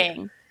 big Like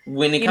thing,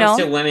 when it you comes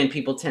to know? women,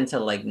 people tend to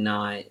like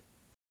not.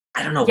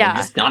 I don't know, Yeah.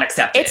 just not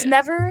accept It's it.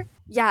 never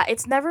yeah,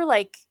 it's never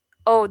like,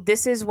 oh,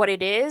 this is what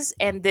it is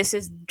and this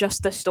is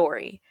just the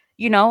story.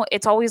 You know,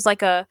 it's always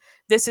like a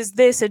this is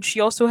this and she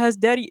also has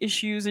daddy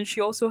issues and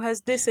she also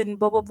has this and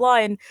blah blah blah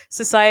and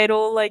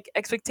societal like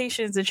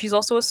expectations and she's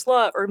also a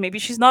slut or maybe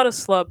she's not a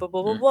slut, but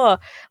blah blah Mm. blah.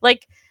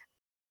 Like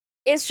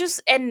it's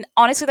just, and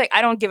honestly, like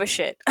I don't give a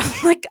shit.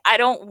 Like I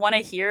don't want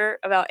to hear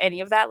about any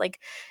of that. Like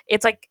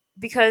it's like,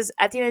 because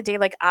at the end of the day,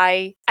 like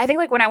I think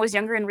like when I was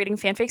younger and reading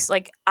fanfics,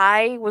 like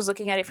I was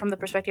looking at it from the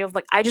perspective of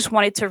like I just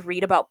wanted to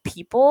read about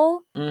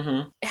people,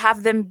 Mhm.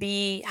 have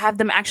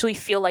them actually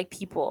feel like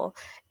people.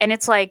 And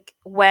it's like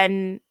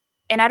when,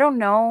 and I don't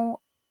know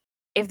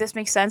if this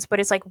makes sense, but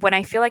it's like when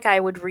I feel like I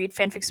would read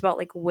fanfics about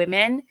like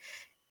women,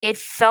 it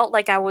felt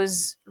like I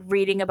was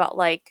reading about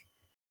like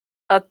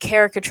a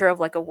caricature of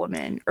like a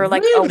woman or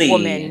like a Really?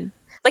 woman.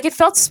 Like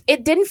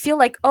it didn't feel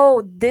like,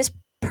 oh, this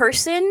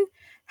person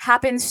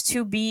happens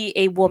to be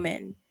a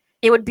woman.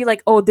 It would be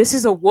like, oh, this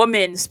is a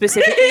woman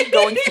specifically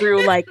going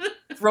through like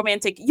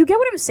romantic. You get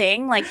what I'm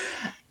saying? Like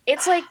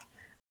it's like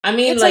I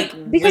mean, it's like like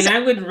when because I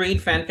would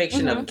read fan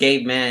fiction mhm. of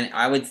gay men,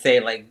 I would say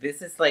like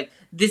this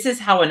is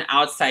how an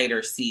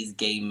outsider sees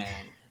gay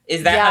men.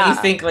 Is that how you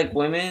Yeah. think like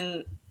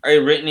women are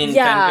written in fan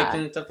Yeah.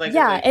 fiction and stuff like that?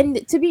 Yeah, Like,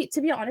 and to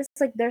be honest,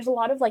 like there's a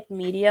lot of like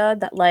media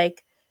that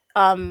like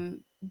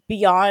um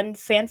beyond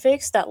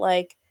fanfics that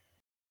like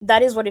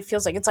that is what it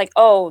feels like. It's like,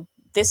 oh,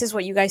 this is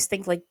what you guys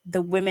think like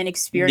the women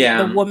experience,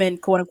 the yeah. woman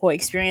quote unquote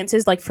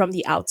experiences like from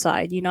the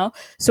outside, you know?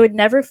 So it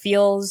never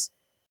feels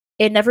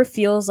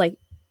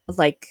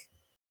like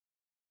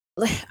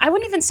I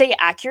wouldn't even say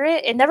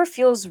accurate. It never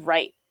feels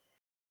right.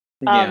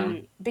 Yeah.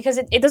 Because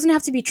it doesn't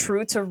have to be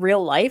true to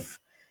real life,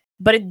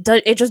 but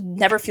it just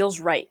never feels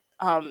right.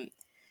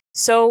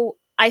 So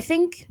I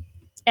think,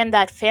 and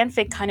that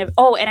fanfic kind of,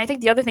 oh, and I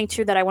think the other thing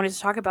too that I wanted to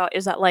talk about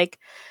is that like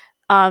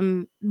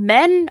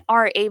men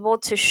are able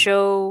to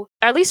show,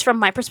 at least from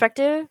my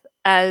perspective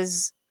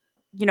as,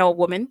 you know, a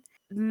woman,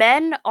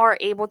 men are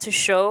able to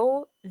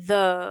show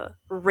the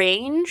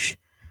range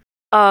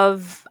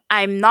of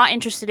I'm not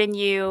interested in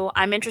you,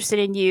 I'm interested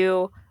in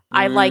you,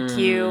 I like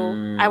you,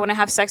 I Mm. want to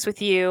have sex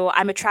with you,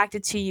 I'm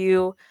attracted to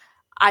you,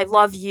 I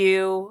love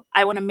you,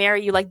 I want to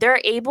marry you. Like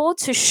they're able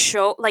to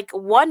show, like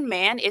one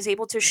man is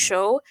able to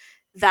show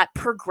that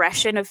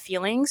progression of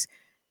feelings,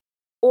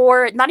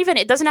 or not even,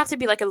 it doesn't have to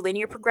be like a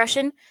linear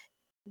progression.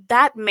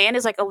 That man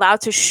is like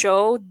allowed to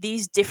show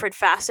these different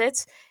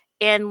facets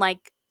and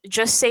like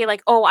just say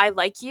like, oh, I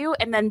like you,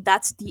 and then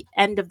that's the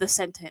end of the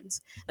sentence.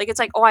 Like it's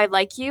like, oh, I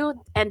like you,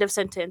 end of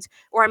sentence,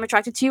 or I'm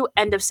attracted to you,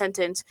 end of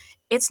sentence.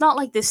 It's not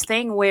like this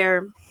thing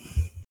where,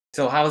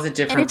 So how is it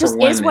and it different for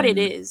just is what it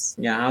women? is.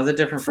 Yeah, how is it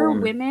different for For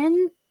women?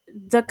 women,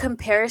 the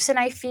comparison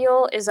I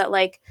feel is that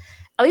like,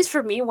 at least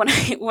for me, when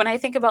I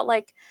think about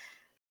like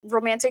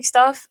romantic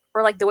stuff,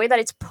 or like the way that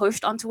it's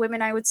pushed onto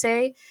women, I would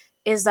say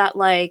is that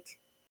like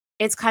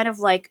it's kind of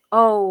like,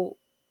 oh,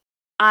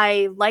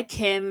 I like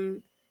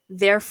him,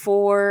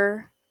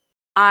 therefore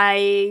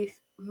I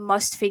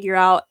must figure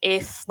out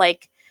if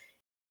like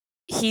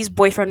he's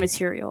boyfriend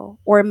material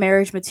or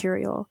marriage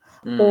material,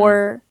 Mm.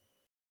 or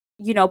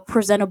you know,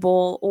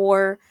 presentable,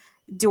 or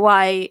do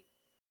I,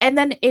 and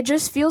then it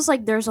just feels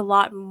like there's a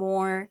lot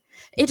more.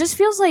 It just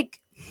feels like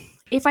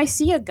if I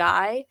see a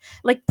guy,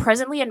 like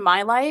presently in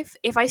my life,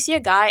 if I see a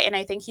guy and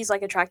I think he's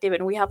like attractive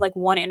and we have like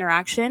one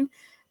interaction,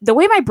 the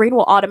way my brain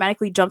will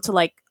automatically jump to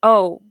like,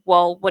 oh,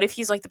 well, what if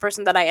he's like the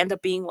person that I end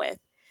up being with?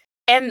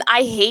 And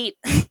I hate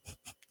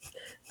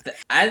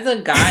As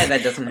a guy,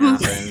 that doesn't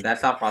happen. That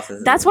thought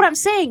process that's what isn't. I'm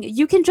saying.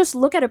 You can just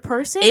look at a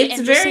person It's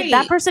and just say that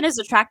very. person is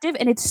attractive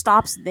and it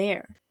stops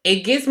there.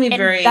 It gives me And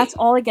that's very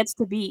all it gets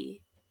to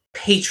be.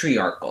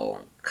 patriarchal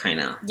kind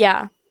of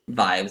Yeah.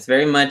 vibes.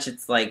 Very much,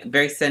 it's like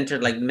very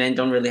centered. Like men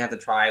don't really have to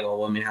try, while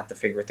women have to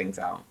figure things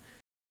out.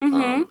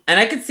 Mhm. And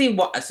I could see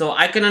what. So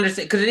I can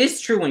understand, because it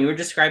is true when you were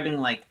describing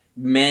like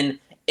men.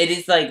 It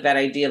is like that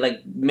idea,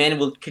 like men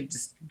will could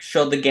just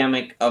show the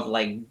gamut of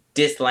like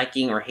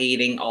disliking or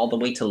hating all the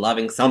way to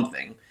loving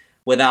something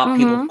without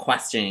people Mhm.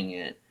 questioning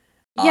it.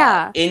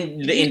 Yeah. You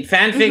In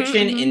fan mhm,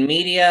 fiction, mhm. in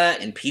media,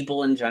 in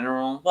people in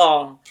general.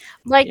 Well,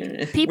 Like yeah,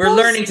 we're people's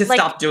learning to like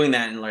stop doing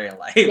that in real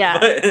life. yeah.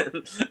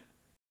 But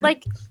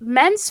Like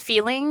men's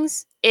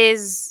feelings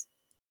is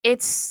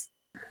it's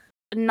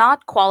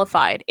not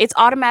qualified. It's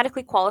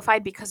automatically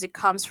qualified because it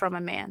comes from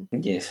a man.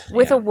 Yes.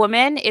 With Yeah. a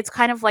woman, it's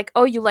kind of like,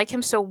 oh, you like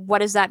him, so what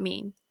does that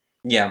mean?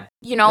 Yeah.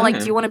 You know, like, do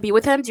Okay. you want to be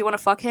with him? Do you want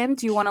to fuck him?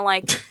 Do you want to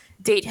like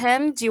date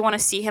him? Do you want to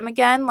see him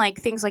again? Like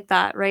things like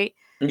that, right?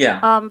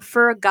 Yeah.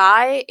 For a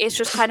guy, it's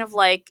just kind of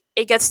like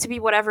it gets to be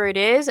whatever it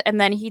is, and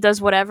then he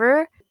does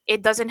whatever.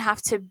 It doesn't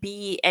have to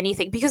be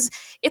anything because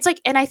it's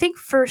like, and I think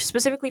for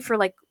specifically for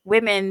like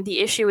women, the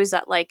issue is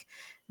that like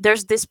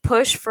there's this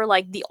push for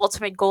like the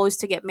ultimate goal is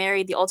to get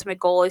married, the ultimate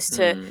goal is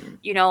to,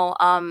 you know,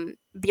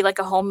 be like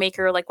a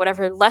homemaker, like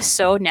whatever. Less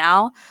so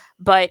now,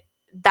 but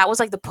that was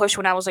like the push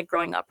when I was like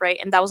growing up, right?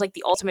 And that was like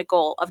the ultimate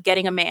goal of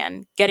getting a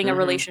man, getting a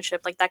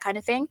relationship, like that kind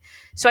of thing.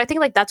 So I think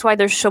like that's why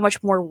there's so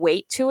much more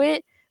weight to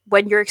it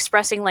when you're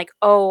expressing like,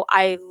 oh,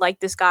 I like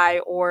this guy,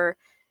 or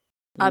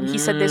he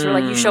said this, or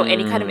like you show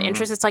any kind of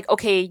interest. It's like,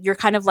 okay, you're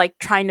kind of like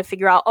trying to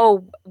figure out,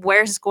 oh,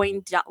 where's it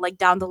going like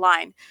down the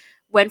line.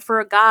 When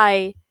for a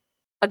guy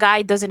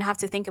doesn't have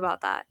to think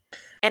about that.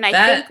 And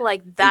I think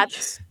like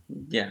that's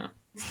yeah.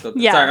 So,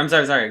 yeah.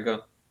 Sorry.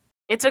 Go.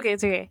 It's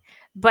okay.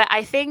 But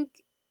I think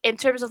in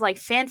terms of like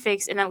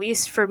fanfics, and at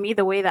least for me,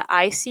 the way that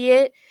I see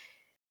it,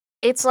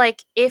 it's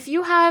like if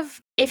you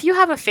have a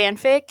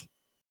fanfic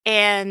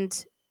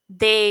and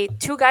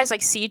two guys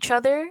like see each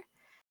other,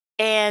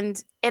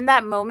 and in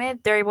that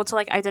moment they're able to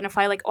like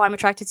identify like, oh, I'm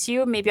attracted to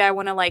you, maybe I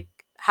want to like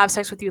have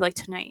sex with you like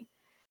tonight.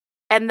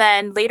 And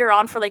then later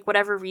on, for like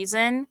whatever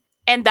reason,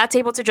 and that's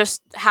able to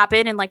just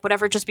happen and like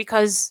whatever, just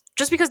because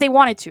they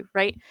wanted to,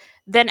 right?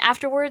 Then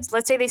afterwards,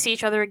 let's say they see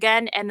each other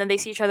again, and then they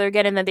see each other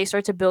again, and then they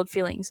start to build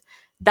feelings.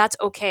 That's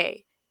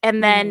okay.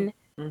 And then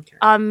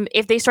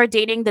if they start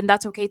dating, then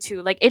that's okay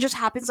too. Like it just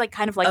happens like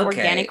kind of like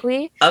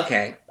organically.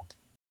 Okay.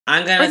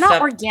 I'm gonna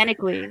not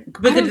organically,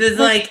 because it's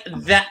like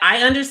that.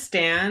 I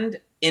understand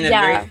in a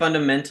very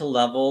fundamental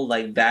level,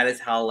 like that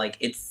is how like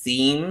it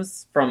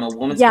seems from a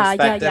woman's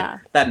perspective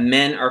that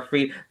men are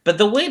free. But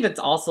the way that's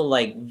also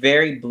like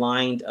very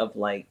blind of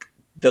like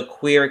the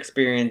queer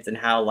experience and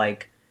how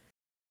like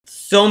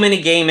so many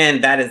gay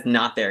men, that is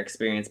not their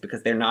experience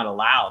because they're not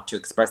allowed to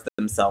express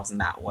themselves in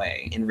that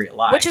way in real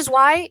life. Which is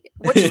why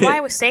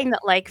I was saying that,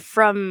 like,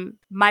 from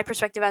my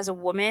perspective as a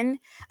woman,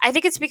 I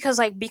think it's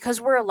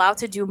because we're allowed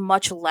to do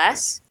much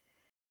less.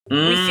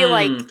 We feel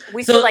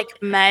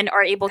like men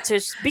are able to,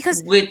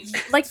 because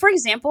like, for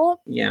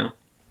example,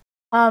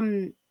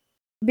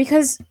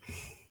 because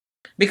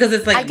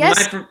it's like, I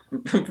guess,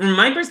 from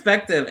my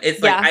perspective,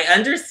 it's like I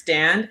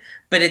understand,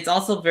 but it's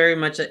also very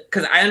much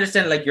because I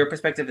understand like your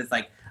perspective is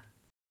like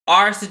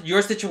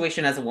your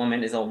situation as a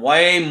woman is a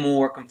way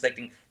more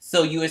conflicting.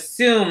 So you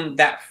assume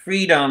that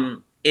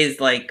freedom is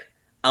like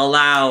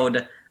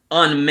allowed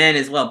on men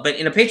as well, but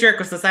in a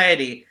patriarchal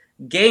society,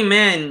 gay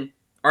men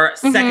are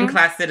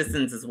second-class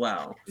citizens as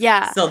well.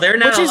 Yeah. So they're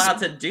not allowed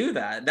to do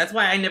that. That's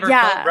why I never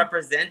felt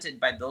represented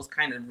by those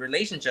kind of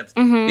relationships,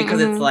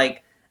 because it's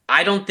like,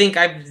 I don't think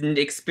I've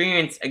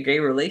experienced a gay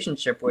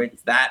relationship where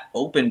it's that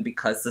open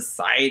because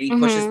society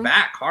pushes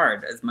back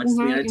hard as much as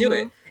we want to do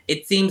it.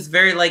 It seems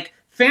very like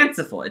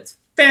fanciful. It's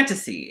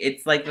fantasy.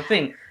 It's like the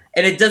thing.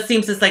 And it just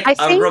seems just like a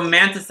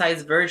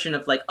romanticized version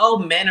of like, oh,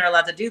 men are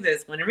allowed to do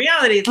this, when in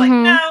reality it's like,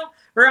 no,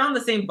 we're on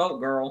the same boat,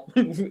 girl.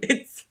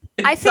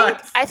 I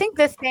think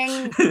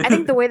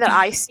the way that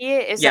I see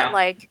it is that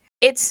like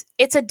it's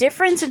a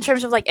difference in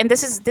terms of like, and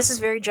this is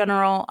very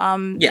general,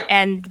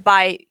 and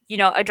by, you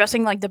know,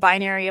 addressing like the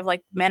binary of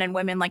like men and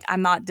women, like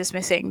I'm not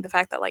dismissing the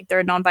fact that like there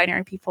are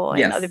non-binary people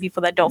and other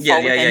people that don't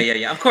fall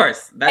within of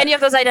course, any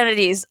of those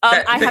identities.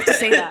 I have to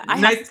say that. I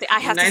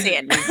have to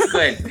say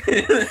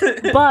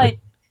it. Good. But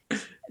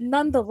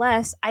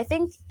nonetheless, I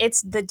think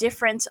it's the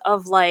difference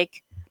of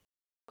like,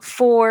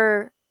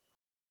 for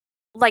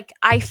like,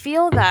 I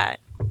feel that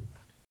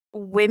the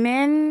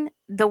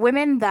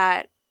women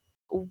that,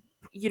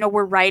 you know,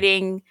 were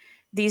writing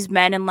these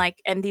men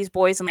and these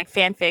boys and like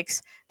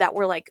fanfics that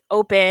were like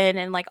open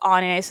and like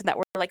honest and that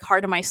were like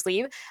hard on my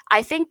sleeve,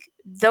 I think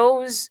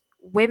those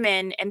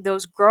women and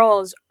those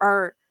girls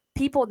are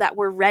people that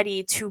were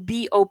ready to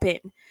be open.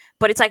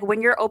 But it's like,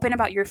 when you're open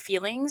about your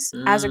feelings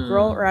as a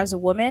girl or as a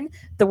woman,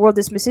 the world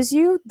dismisses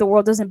you, the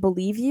world doesn't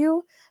believe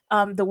you,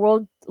 the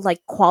world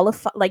like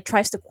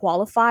tries to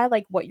qualify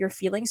like what you're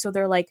feeling. So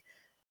they're like,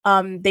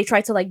 they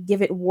try to like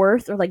give it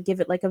worth or like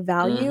give it like a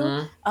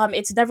value.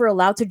 It's never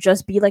allowed to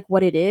just be like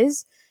what it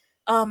is.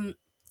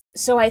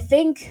 So I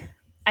think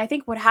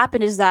what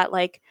happened is that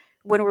like,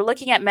 when we're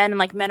looking at men and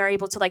like men are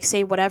able to like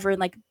say whatever and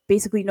like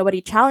basically nobody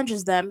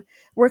challenges them,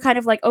 we're kind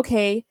of like,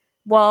 okay,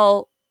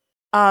 well,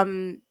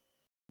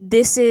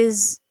 this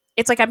is,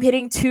 it's like I'm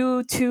hitting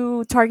two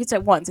targets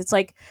at once. It's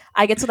like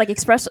I get to like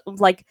express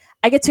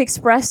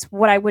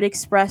what I would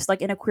express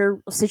like in a queer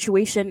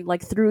situation,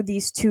 like through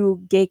these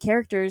two gay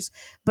characters.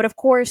 But of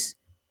course,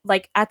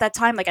 like at that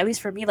time, like at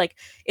least for me, like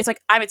it's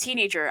like I'm a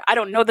teenager. I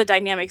don't know the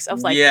dynamics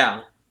of like,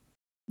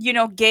 you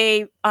know,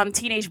 gay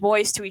teenage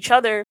boys to each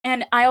other.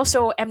 And I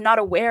also am not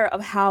aware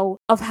of how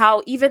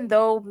even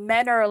though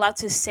men are allowed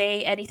to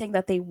say anything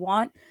that they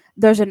want,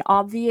 there's an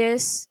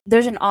obvious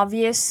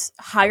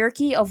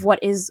hierarchy of what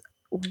is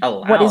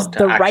what is allowed to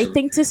the right actually,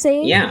 thing to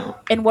say yeah.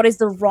 and what is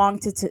the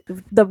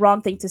the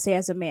wrong thing to say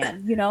as a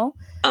man, you know?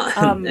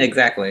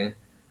 Exactly.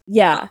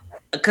 Yeah.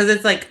 Because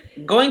it's like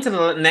going to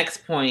the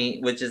next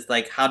point, which is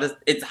like how does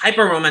it's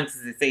hyper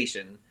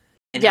romanticization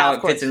and Yeah, how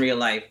of it fits in course. real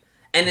life,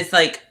 and it's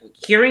like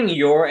hearing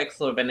your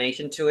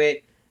explanation to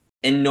it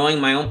and knowing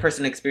my own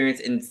personal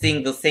experience and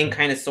seeing the same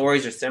kind of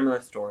stories or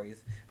similar stories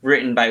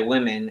written by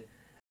women,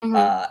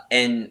 Mhm.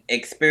 and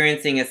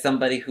experiencing as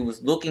somebody who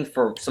was looking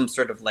for some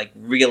sort of like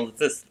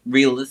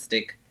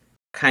realistic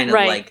kind of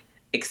Right. like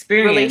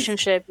experience,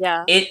 Relationship,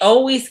 yeah. it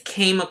always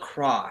came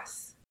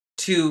across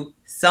to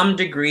some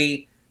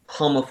degree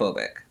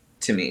homophobic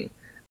to me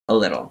a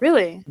little,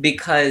 Really?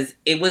 because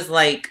it was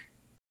like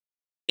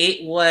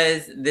it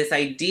was this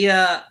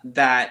idea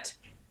that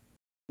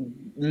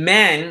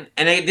men,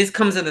 and this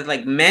comes into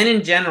like men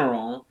in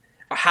general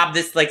have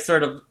this like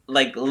sort of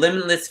like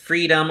limitless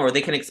freedom, or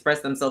they can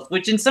express themselves,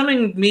 which in some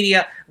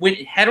media, with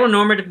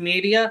heteronormative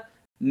media,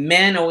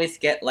 men always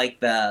get like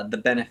the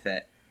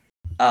benefit.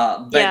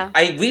 But Yeah.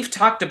 we've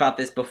talked about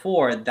this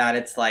before, that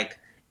it's like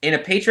in a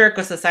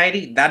patriarchal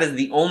society, that is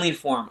the only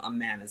form a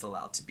man is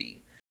allowed to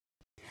be.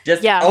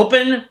 Just Yeah.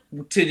 open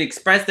to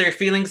express their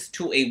feelings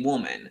to a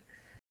woman.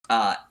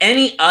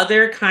 Any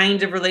other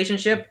kind of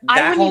relationship, I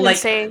that wouldn't whole even like,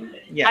 say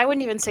yeah, I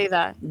wouldn't even say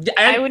that. and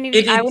I wouldn't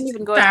it's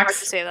even go as far to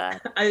facts. say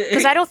that.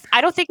 Because I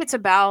don't think it's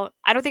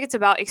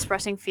about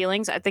expressing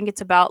feelings. I think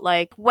it's about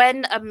like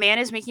when a man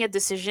is making a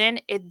decision,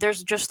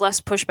 there's just less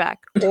pushback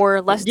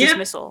or less Yeah,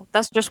 dismissal.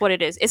 That's just what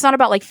it is. It's not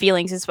about like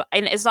feelings.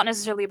 And it's not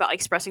necessarily about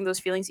expressing those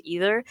feelings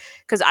either.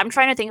 Because I'm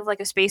trying to think of like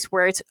a space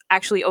where it's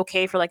actually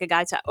okay for like a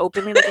guy to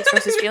openly like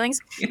express his feelings.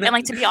 And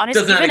like to be honest,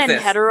 does not even in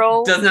exist.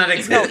 hetero, Does not no,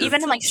 exist.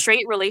 even in like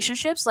straight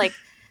relationships, like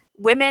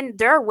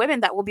there are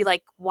women that will be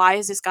like, why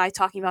is this guy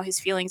talking about his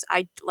feelings?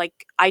 I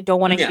don't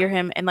want to Yeah. hear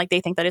him, and like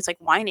they think that it's like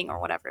whining or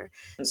whatever.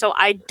 So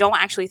I don't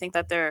actually think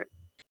that there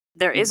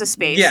is a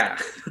space. Yeah.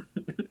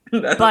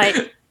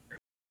 But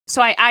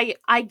so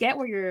I get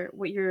what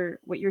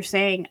you're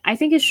saying. I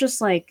think it's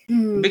just like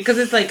because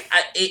it's like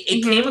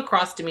it came mhm.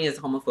 across to me as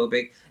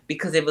homophobic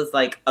because it was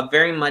like a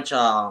very much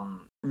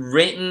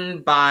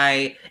written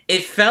by,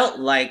 it felt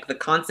like the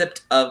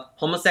concept of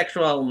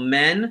homosexual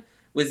men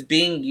was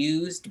being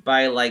used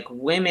by like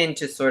women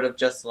to sort of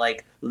just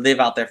like live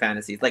out their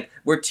fantasies, like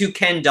we're two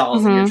Ken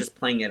dolls and you're Mhm. just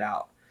playing it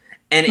out.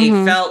 And it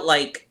Mhm. felt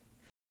like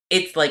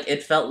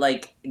it felt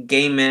like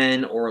gay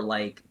men or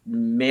like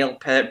male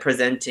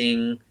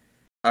presenting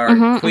or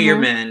Mhm. queer Mhm.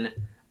 men,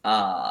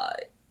 uh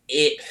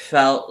it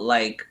felt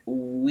like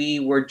we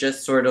were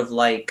just sort of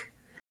like,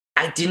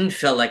 I didn't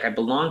feel like I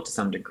belonged to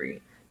some degree,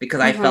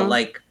 because I felt Mhm.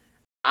 like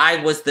I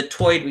was the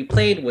toy we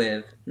played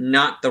with,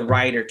 not the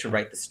writer to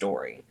write the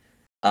story.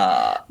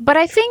 But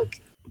I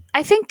think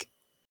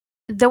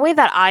the way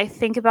that I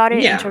think about it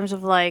in Yeah, terms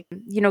of like,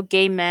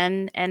 gay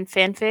men and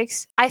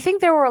fanfics, I think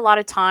there were a lot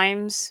of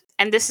times,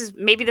 and this is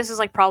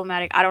like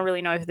problematic. I don't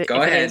really know go if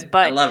it is, ahead. I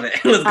but love it.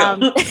 Let's go.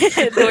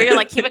 the way you're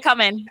like, keep it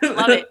coming,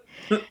 love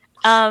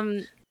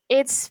it.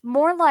 It's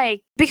more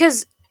like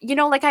because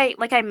like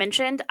I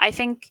mentioned, I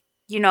think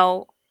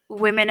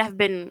women have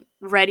been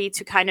ready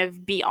to kind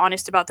of be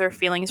honest about their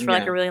feelings for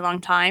like a Yeah. really long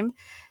time.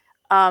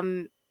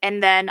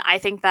 And then I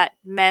think that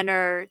men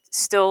are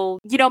still,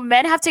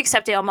 men have to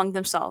accept it among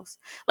themselves.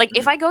 Like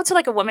if I go to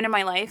like a woman in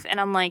my life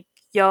and I'm like,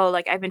 yo,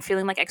 like I've been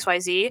feeling like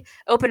XYZ,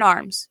 open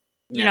arms,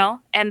 Yeah.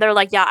 and they're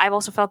like, yeah, I've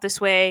also felt this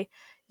way,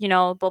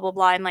 blah, blah,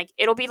 blah. And like,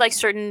 it'll be like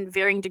certain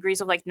varying degrees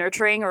of like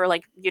nurturing or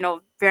like,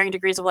 varying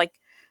degrees of like,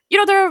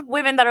 there are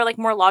women that are like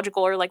more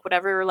logical or like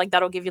whatever, like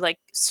that'll give you like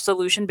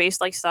solution based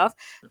like stuff.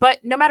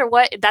 But no matter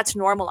what, that's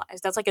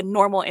normalized. That's like a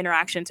normal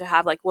interaction to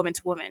have like woman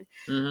to woman.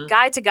 Mm-hmm.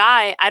 Guy to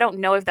guy, I don't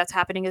know if that's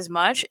happening as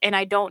much. And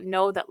I don't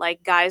know that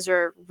like guys,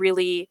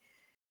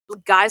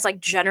 like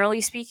generally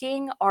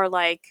speaking, are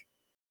like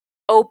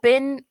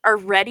are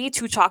ready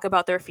to talk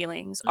about their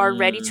feelings, are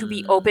ready to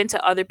be Mm. open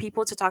to other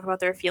people to talk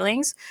about their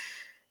feelings.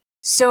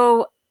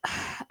 So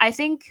I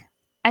think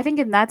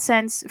in that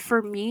sense,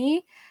 for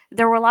me,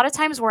 there were a lot of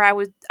times where I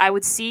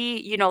would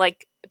see,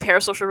 like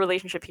parasocial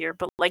relationship here,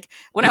 but like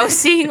when I was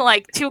seeing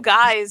like two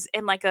guys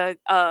in like a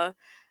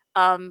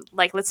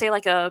like let's say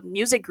like a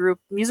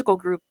musical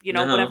group,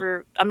 Uh-huh.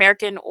 whatever,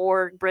 American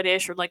or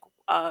British or like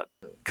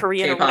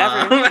Korean or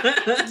whatever,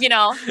 K-pop. you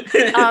know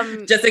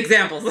um Just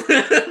examples.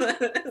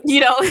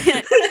 you know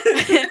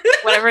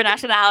whatever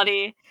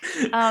nationality.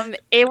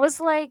 It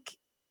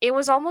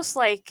was almost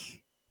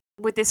like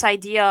with this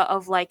idea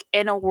of like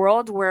in a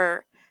world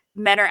where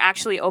men are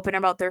actually open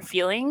about their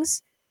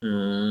feelings,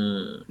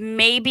 Mm.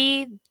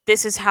 maybe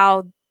this is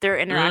how their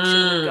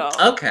interaction would go.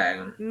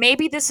 Okay.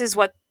 Maybe this is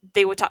what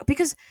they would talk,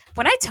 because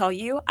when I tell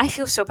you, I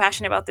feel so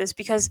passionate about this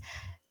because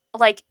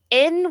like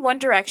in One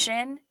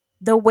Direction,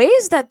 the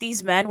ways that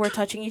these men were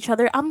touching each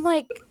other, I'm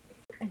like,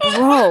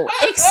 bro,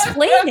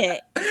 explain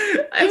it.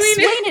 I Explain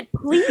mean, it,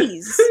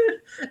 please.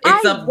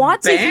 it's I a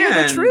want to hear the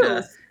band.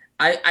 truth.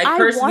 I I want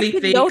personally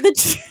to know think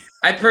the truth.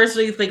 I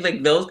personally think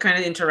like those kind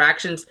of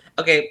interactions.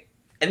 Okay,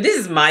 and this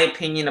is my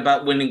opinion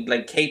about when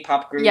like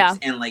K-pop groups Yeah.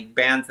 and like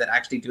bands that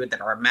actually do it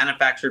that are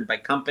manufactured by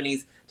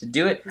companies to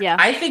do it. Yeah.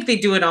 I think they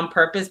do it on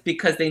purpose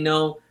because they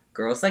know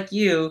girls like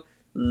you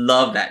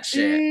love that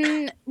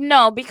shit.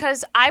 No,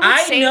 because I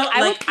would say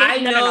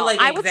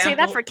I would say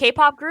that for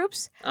K-pop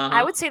groups.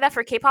 I would say that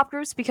for K-pop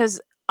groups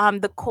because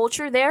the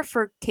culture there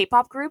for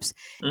K-pop groups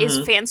is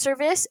fan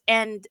service,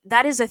 and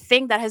that is a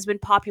thing that has been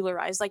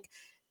popularized. Like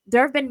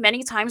there have been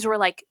many times where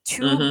like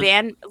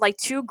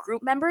two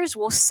group members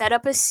will set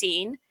up a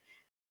scene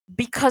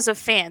because of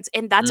fans,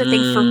 and that's a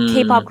thing for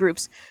K-pop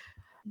groups.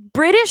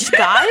 British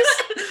guys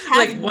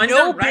have like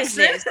no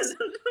business.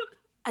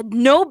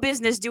 No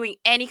business doing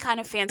any kind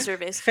of fan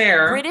service.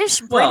 Fair. British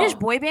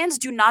boy bands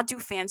do not do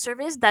fan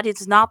service. That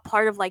is not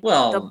part of like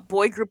the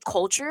boy group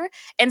culture.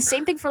 And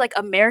same thing for like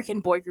American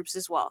boy groups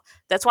as well.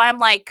 That's why I'm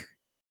like,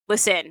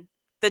 listen,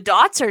 the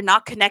dots are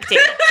not connecting.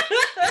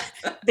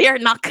 They are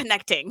not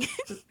connecting.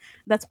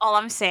 That's all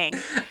I'm saying.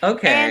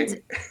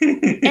 Okay.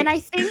 And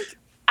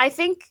I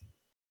think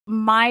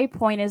my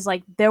point is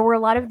like there were a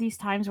lot of these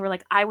times where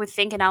like I would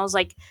think and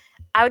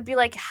I would be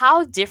like,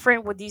 how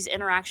different would these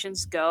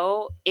interactions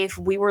go if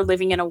we were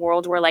living in a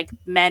world where like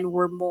men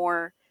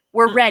were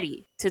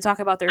ready to talk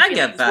about their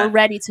feelings. We're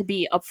ready to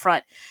be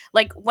upfront.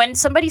 Like when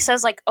somebody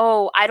says like,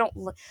 oh, I don't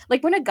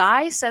like when a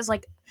guy says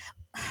like,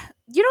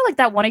 you know, like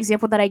that one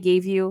example that I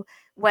gave you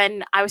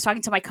when I was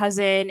talking to my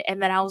cousin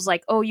and then I was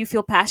like, oh, you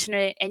feel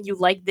passionate and you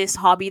like this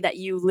hobby that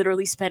you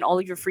literally spend all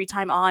of your free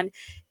time on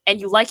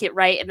and you like it,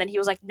 right? And then he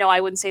was like, no,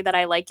 I wouldn't say that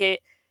I like it.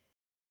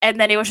 And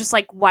then it was just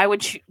like, why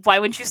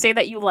wouldn't you say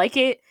that you like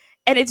it?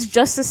 And it's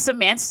just a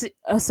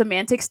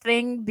semantics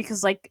thing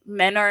because like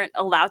men aren't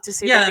allowed to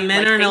say that they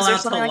men like aren't things allowed or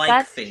something to like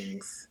like that.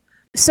 things.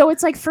 So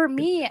it's like for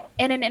me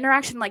in an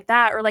interaction like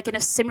that or like in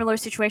a similar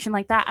situation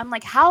like that, I'm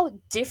like, how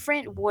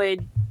different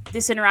would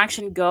this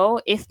interaction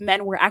go if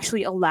men were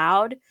actually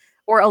allowed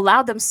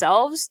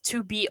themselves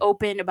to be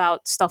open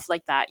about stuff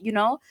like that, you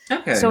know?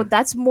 Okay. So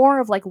that's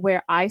more of like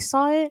where I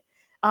saw it.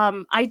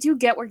 I do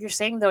get what you're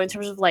saying though in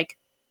terms of like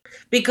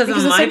because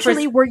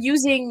essentially we're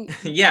using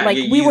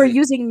were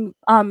using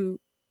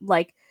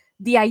like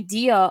the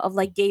idea of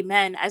like gay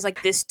men as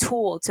like this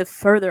tool to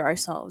further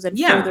ourselves and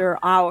further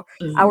our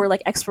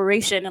like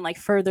exploration and like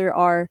further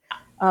our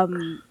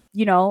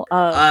you know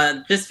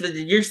just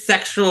your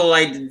sexual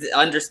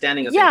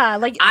understanding of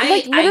like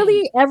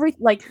literally every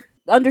like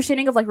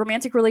understanding of like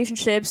romantic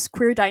relationships,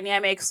 queer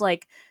dynamics,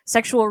 like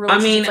sexual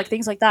relationships, like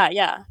things like that.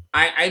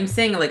 I'm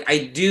saying like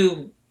I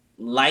do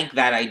like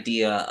that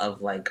idea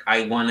of like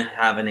I want to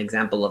have an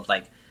example of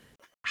like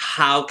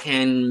how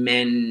can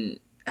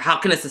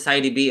a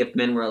society be if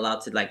men were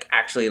allowed to like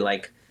actually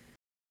like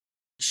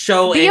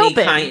show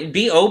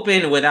be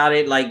open without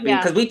it like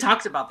because we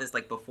talked about this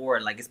like before,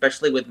 like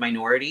especially with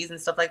minorities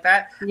and stuff like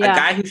that. A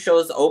guy who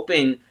shows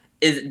open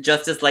is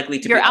just as likely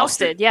to be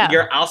ousted.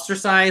 You're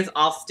ostracized,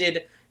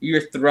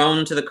 you're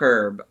thrown to the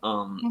curb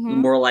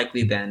more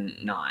likely than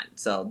not.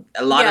 So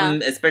a lot of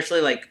them,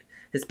 especially like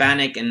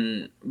Hispanic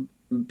and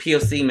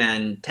POC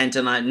men, tend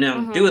to not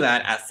do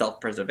that as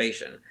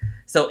self-preservation.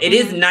 So it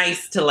is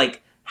nice to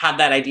like have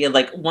that idea.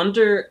 Like I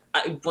wonder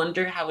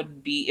how it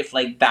would be if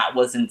like that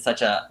wasn't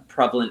such a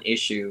prevalent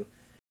issue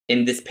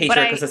in this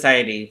patriarchal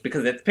society,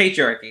 because it's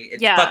patriarchy.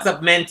 It fucks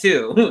up men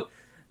too.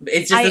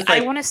 It's just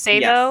I want to say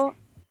though,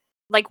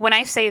 like when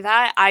I say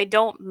that, I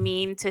don't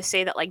mean to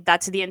say that like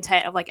that's the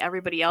intent of like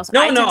everybody else.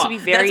 I tend to be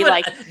very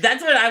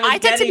that's what I was. I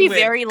tend to be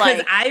very like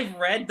because I've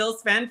read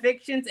those fan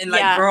fictions and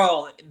like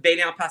girl, they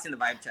now passing the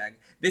vibe check.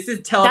 This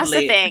is totally. That's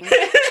the thing.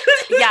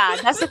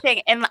 That's the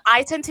thing, and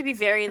I tend to be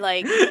very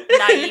like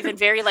naive and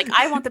very like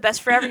I want the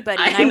best for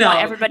everybody, and I want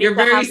everybody to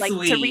have like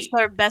to reach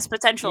their best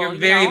potential. You're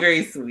very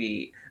very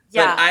sweet.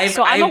 Yeah,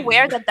 I'm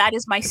aware that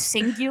is my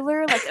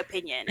singular like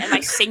opinion and my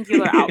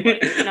singular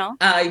outlook, you know.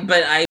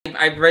 But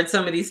I've read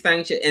some of these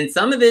fan shit, and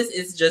some of this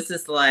is just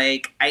this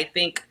like I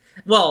think.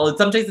 Well,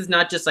 sometimes it's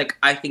not just like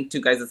I think two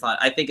guys is hot.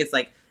 I think it's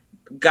like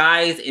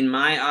guys in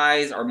my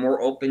eyes are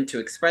more open to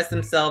express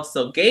themselves.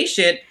 So gay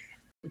shit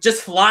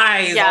just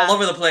flies all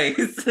over the place.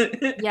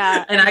 And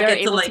I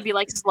get to like to be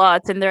like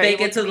sluts, and they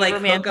get to like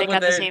romantic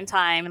at the same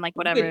time, and like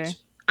whatever.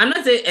 I'm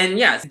not saying, and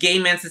yes, gay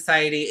man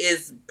society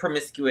is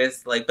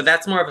promiscuous, like, but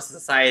that's more of a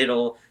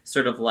societal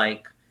sort of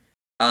like,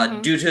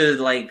 due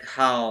to like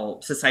how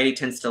society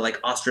tends to like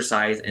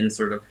ostracize and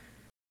sort of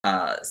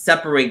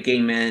separate gay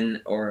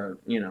men, or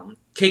you know,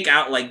 kick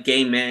out like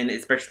gay men,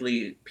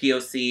 especially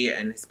POC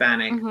and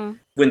Hispanic,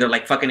 when they're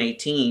like fucking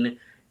 18.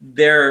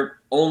 Their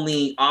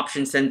only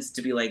option tends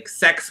to be like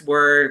sex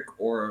work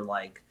or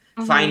like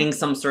finding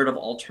some sort of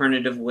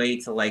alternative way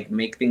to like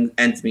make things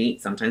ends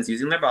meet, sometimes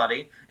using their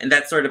body, and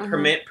that sort of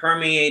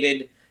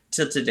permeated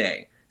till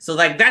today. So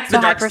like that's the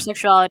dark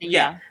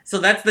hypersexuality. So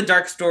that's the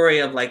dark story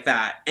of like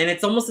that, and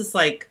it's almost just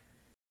like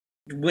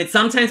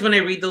sometimes when I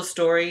read those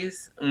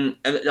stories, I'm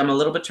a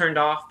little bit turned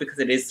off because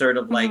it is sort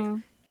of like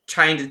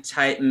trying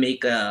to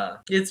make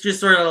it's just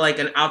sort of like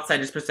an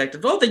outsider's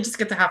perspective. Oh, they just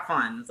get to have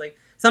fun. It's like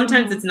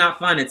sometimes it's not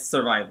fun; it's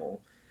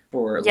survival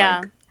for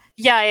like.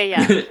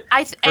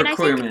 I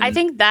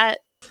think that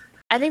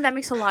I think that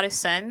makes a lot of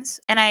sense,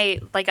 and I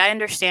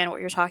understand what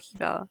you're talking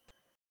about.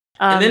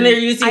 And then they're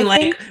using I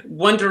like think...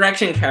 One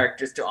Direction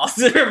characters to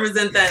also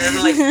represent that, and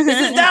I'm like,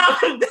 this is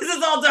dumb. This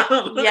is all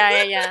dumb.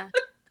 Yeah.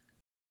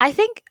 I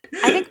think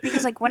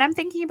because like when I'm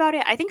thinking about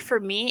it, I think for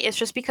me it's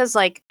just because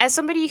like as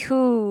somebody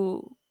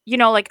who, you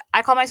know, like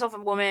I call myself a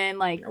woman,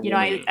 like, you know,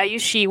 I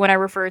use she when I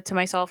refer to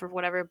myself or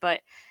whatever,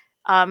 but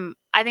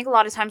I think a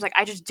lot of times like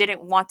I just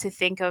didn't want to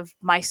think of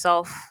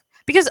myself,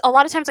 because a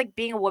lot of times like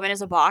being a woman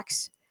is a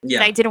box. Yeah.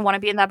 And I didn't want to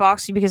be in that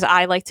box because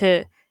I like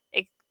to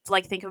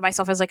like think of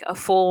myself as like a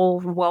full,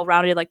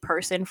 well-rounded like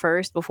person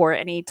first before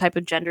any type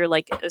of gender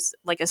like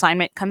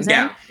assignment comes in.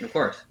 Yeah, of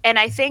course. And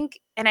I think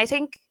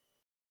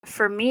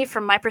for me,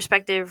 from my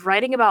perspective,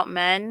 writing about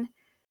men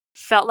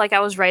felt like I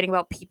was writing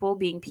about people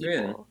being people.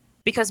 Really?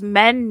 Because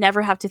men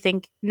never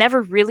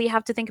really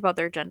have to think about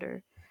their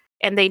gender.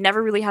 And they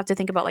never really have to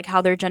think about like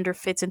how their gender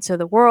fits into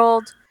the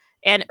world.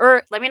 And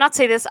let me not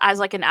say this as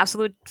like an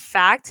absolute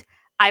fact.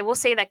 I will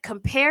say that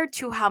compared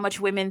to how much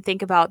women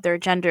think about their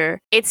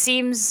gender, it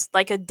seems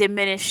like a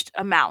diminished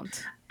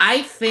amount.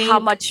 I think how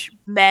much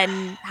men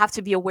have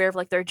to be aware of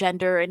like their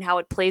gender and how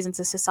it plays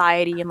into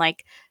society and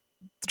like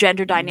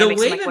gender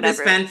dynamics. The way and, like, that whatever.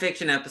 this fan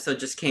fiction episode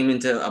just came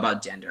into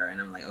about gender, and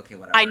I'm like, okay,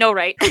 whatever. I know,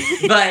 right?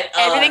 But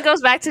everything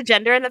goes back to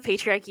gender and the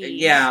patriarchy.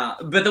 Yeah,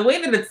 but the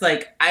way that it's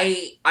like,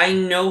 I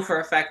know for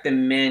a fact that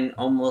men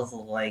almost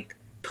like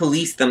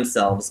police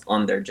themselves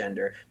on their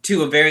gender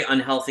to a very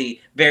unhealthy,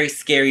 very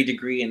scary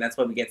degree, and that's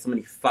why we get so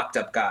many fucked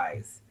up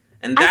guys.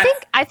 And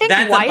I think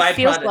why it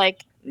feels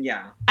like,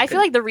 yeah, I feel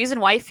like the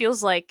reason why it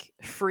feels like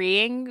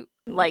freeing,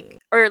 like,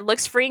 or it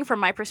looks freeing from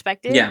my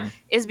perspective,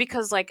 is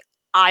because like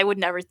I would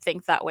never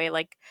think that way,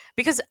 like,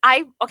 because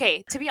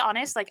to be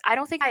honest, like I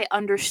don't think I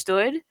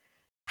understood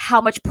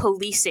how much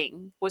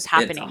policing was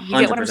happening.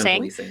 You get what I'm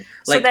saying? Policing.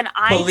 So like, then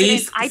I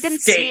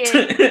didn't see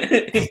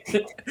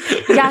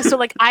it. Yeah, so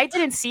like I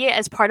didn't see it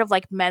as part of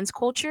like men's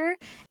culture,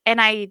 and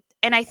I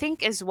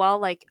think as well,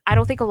 like I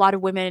don't think a lot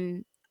of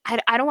women.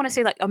 I don't want to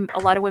say like a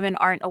lot of women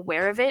aren't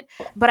aware of it,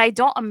 but I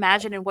don't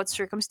imagine in what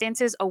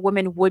circumstances a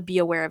woman would be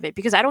aware of it,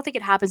 because I don't think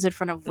it happens in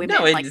front of women.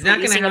 No, it's like, not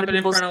going to happen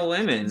in front of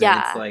women.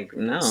 Yeah, it's like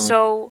no.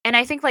 So, and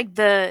I think like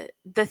the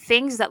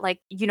things that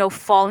like, you know,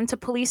 fall into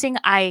policing,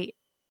 I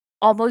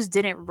almost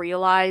didn't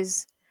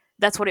realize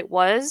that's what it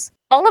was.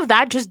 All of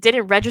that just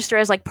didn't register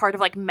as like part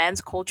of like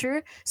men's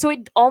culture. So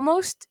it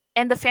almost,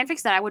 and the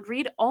fanfics that I would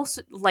read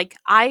also, like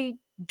I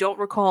don't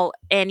recall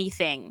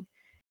anything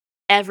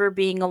ever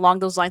being along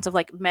those lines of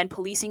like men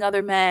policing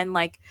other men,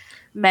 like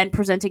men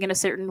presenting in a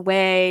certain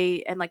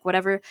way and like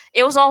whatever.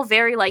 It was all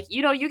very like,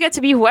 you know, you get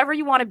to be whoever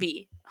you want to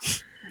be.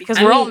 Because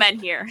we're all men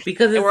here.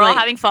 Because we're all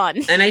having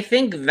fun. And I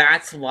think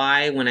that's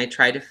why when I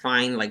try to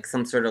find like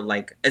some sort of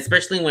like,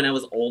 especially when I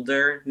was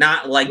older,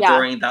 not like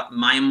during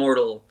my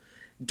immortal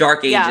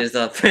dark ages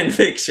of fan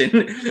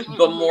fiction,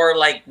 but more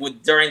like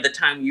during the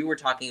time you were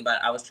talking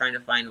about, I was trying to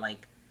find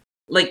like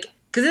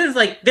because it was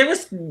like there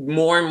was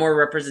more and more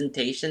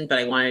representation, but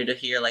I wanted to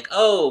hear like,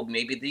 oh,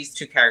 maybe these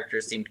two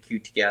characters seemed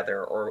cute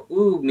together, or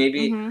ooh,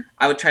 maybe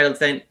I would try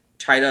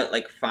to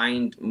like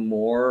find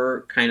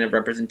more kind of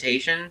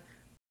representation.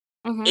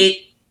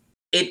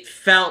 It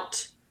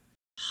felt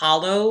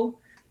hollow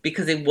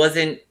because it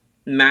wasn't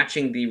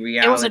matching the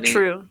reality. It wasn't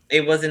true.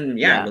 It wasn't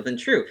it wasn't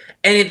true.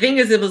 And the thing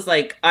is, it was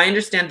like I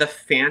understand the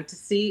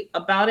fantasy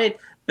about it,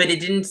 but it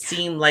didn't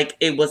seem like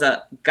it was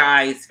a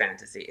guy's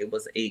fantasy. It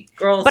was a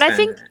girl's fantasy. I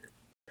think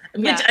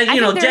which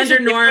you know, gender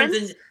norms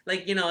and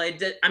like, you know, I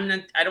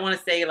don't want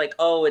to say like,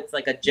 oh, it's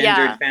like a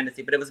gendered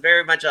fantasy, but it was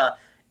very much but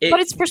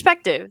it's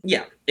perspective.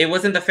 Yeah, it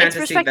wasn't the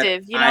fantasy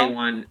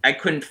that I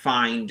couldn't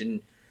find,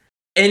 and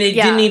it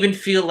didn't even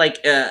feel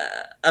like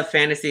a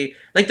fantasy,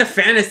 like the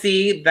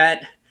fantasy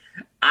that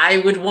I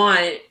would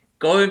want.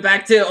 Going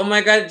back to, oh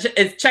my god,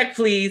 it's Check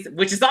Please,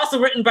 which is also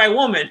written by a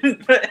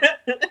woman.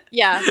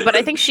 Yeah, but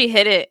I think she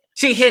hit it.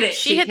 She hit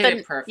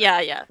it perfect.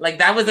 Yeah. Like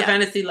that was a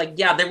fantasy. Like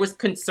there was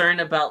concern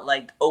about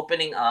like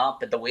opening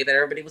up and the way that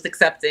everybody was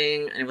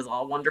accepting, and it was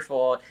all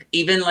wonderful.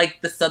 Even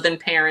like the Southern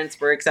parents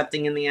were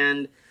accepting in the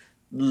end.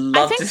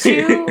 I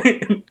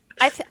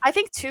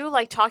think too,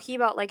 like talking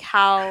about like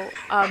how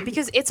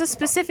because it's a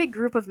specific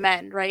group of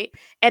men, right?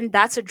 And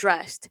that's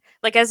addressed,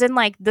 like as in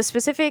like the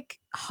specific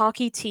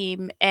hockey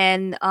team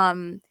and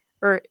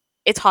or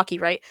it's hockey,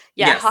 right?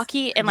 Yeah, yes.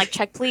 Hockey and like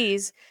Check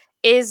Please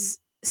is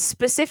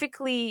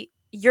specifically,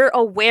 you're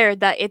aware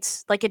that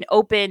it's like an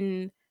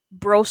open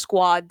bro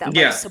squad that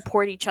like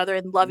support each other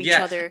and love each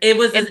other.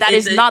 That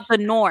is not the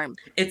norm.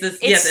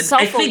 It's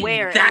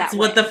self-aware. I think that's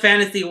what the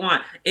fantasy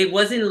want. It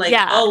wasn't like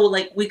oh,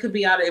 like we could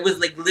be out. It was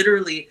like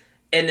literally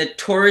a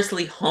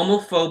notoriously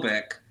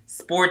homophobic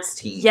sports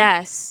team.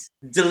 Yes.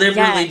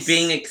 Deliberately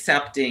being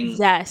accepting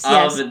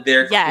of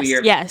their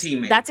queer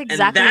teammates. That's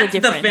exactly the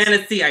difference. That's the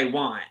fantasy I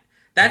want.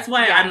 That's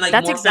why I'm like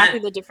that's more exactly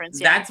the difference.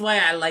 That's why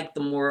I like the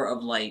more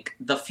of like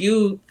the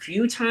few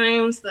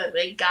times that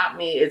they got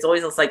me. It's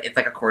always like it's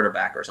like a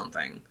quarterback or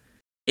something.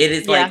 It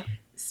is like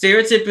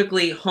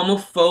stereotypically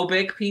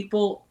homophobic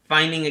people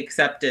finding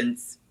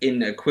acceptance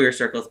in queer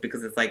circles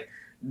because it's like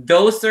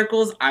those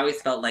circles I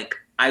always felt like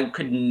I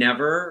could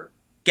never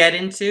get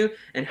into,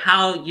 and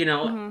how, you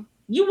know, Mm-hmm.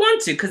 you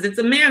want to, because it's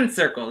a man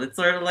circle. It's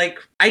sort of like,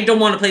 I don't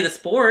want to play the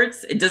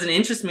sports. It doesn't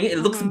interest me. It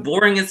looks Mm-hmm.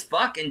 boring as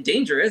fuck and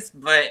dangerous,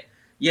 but,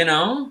 you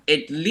know,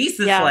 at least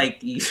it's Yeah.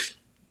 like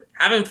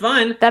having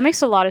fun. That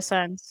makes a lot of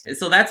sense.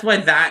 So that's why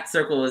that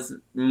circle is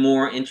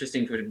more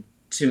interesting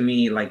to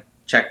me, like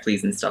Check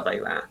Please and stuff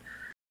like that.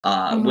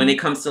 When it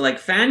comes to like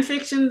fan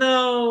fiction,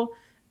 though,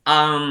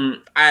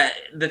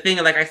 the thing,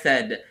 like I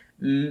said,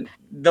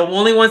 the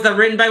only ones that are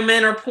written by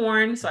men are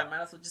porn, so I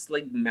might as well just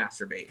like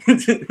masturbate.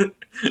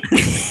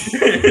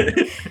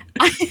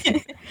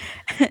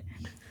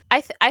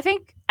 I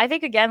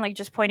think again, like,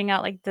 just pointing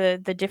out like the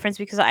difference,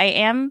 because I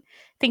am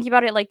thinking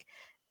about it, like,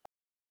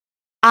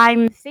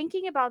 I'm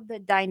thinking about the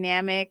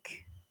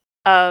dynamic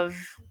of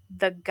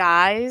the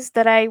guys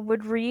that I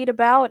would read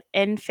about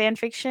in fan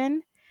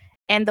fiction,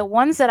 and the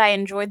ones that I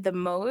enjoyed the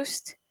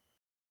most,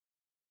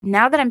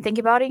 now that I'm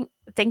thinking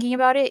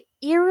about it,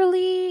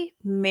 eerily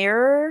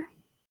mirror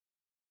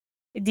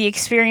the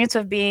experience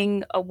of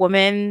being a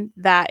woman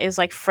that is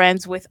like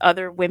friends with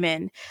other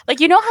women. Like,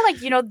 you know how, like,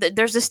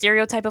 there's the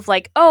stereotype of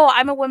like, oh,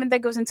 I'm a woman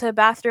that goes into a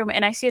bathroom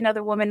and I see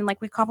another woman and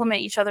like we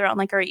compliment each other on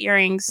like our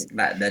earrings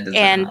that doesn't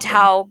and happen.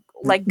 how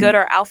like good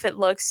our outfit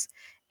looks.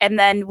 And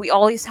then we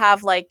always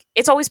have like,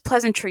 it's always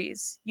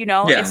pleasantries,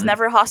 Yeah. It's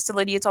never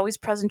hostility, it's always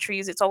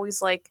pleasantries, it's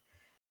always like,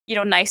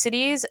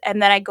 niceties.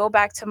 And then I go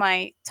back to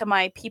my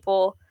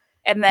people,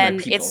 and then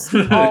it's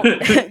all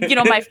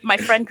my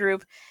friend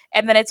group,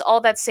 and then it's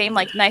all that same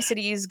like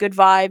niceties, good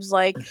vibes,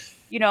 like,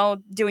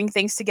 doing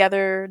things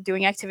together,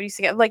 doing activities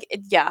together, like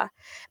yeah.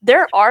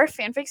 There are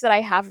fanfics that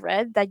I have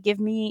read that give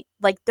me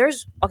like,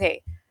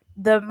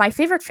 my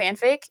favorite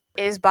fanfic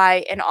is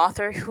by an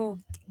author who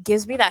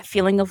gives me that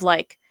feeling of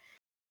like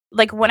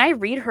when I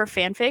read her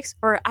fanfics,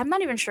 or I'm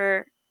not even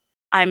sure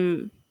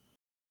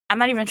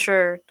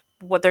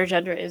what their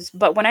gender is,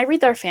 but when I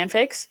read their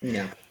fanfics,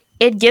 yeah,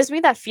 it gives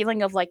me that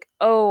feeling of like,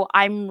 oh,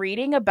 I'm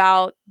reading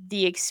about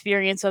the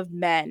experience of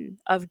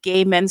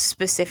gay men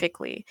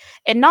specifically,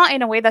 and not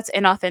in a way that's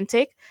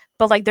inauthentic,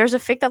 but like there's a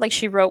fic that like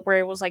she wrote where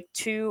it was like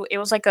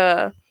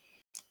a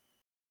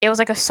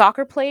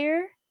soccer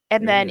player,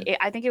 and then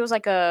I think it was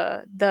like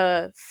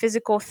the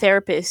physical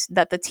therapist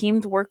that the team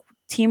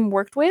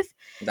worked with.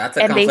 That's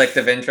a conflict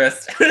of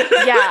interest.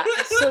 Yeah,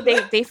 so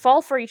they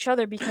fall for each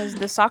other because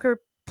the soccer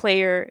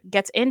player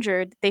gets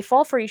injured. They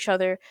fall for each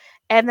other,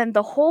 and then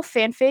the whole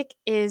fanfic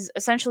is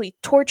essentially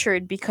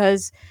tortured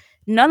because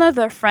none of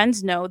their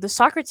friends know. The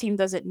soccer team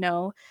doesn't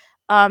know.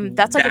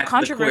 That's like a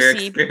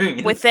controversy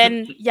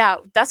within. Yeah,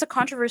 that's a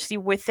controversy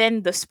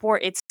within the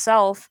sport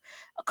itself.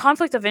 A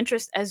conflict of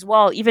interest as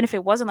well, even if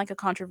it wasn't like a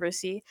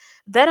controversy.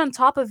 Then on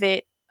top of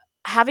it,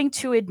 having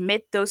to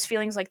admit those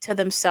feelings like to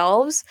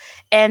themselves,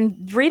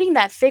 and reading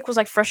that fic was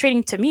like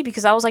frustrating to me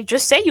because I was like,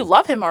 just say you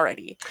love him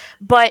already.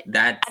 But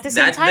at the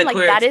same time, like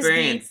that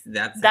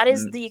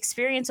is the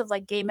experience of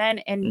like gay men,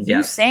 and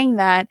you saying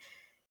that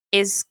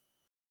is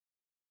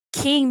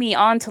keying me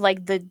on to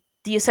like the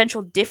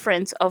essential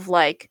difference of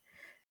like,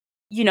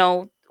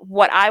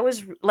 what I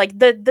was like,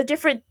 the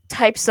different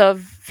types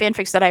of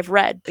fanfics that I've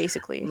read,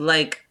 basically.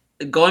 Like,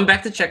 going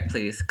back to Check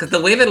Please, because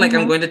the way that like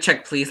I'm going to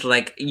Check Please,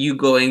 like you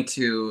going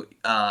to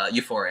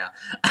Euphoria.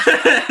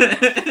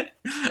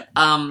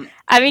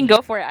 I mean,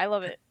 go for it. I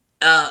love it.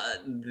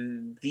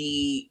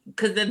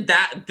 Because then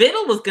that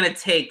Biddle was gonna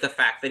take the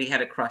fact that he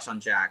had a crush on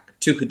Jack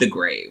to the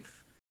grave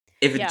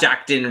if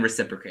Jack didn't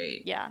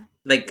reciprocate. Yeah.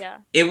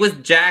 It was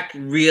Jack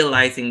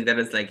realizing that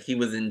it's like he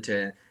was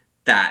into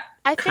that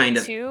kind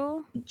of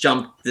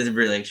jumped this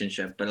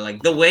relationship, but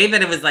like the way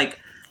that it was like,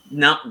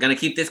 no, gonna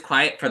keep this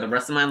quiet for the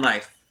rest of my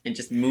life and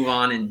just move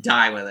on and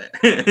die with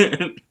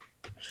it.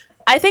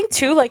 I think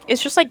too, like,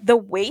 it's just like the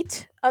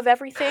weight of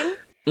everything.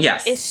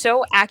 Yes. Is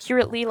so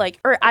accurately like,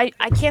 or I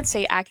can't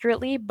say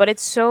accurately, but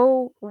it's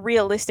so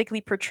realistically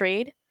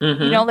portrayed.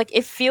 Like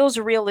it feels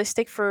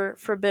realistic for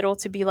Biddle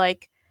to be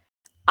like,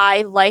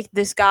 I like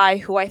this guy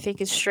who I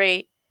think is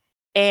straight,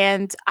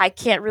 and I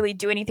can't really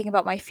do anything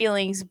about my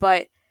feelings,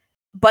 but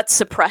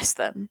suppress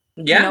them.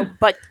 Yeah.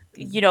 But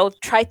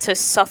try to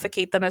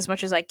suffocate them as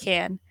much as I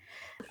can.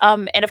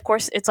 And of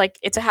course it's like,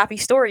 it's a happy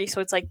story,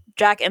 so it's like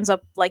Jack ends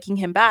up liking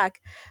him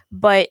back,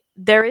 but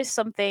there is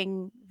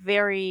something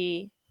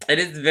very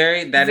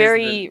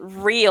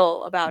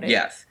real about it.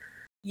 Yes.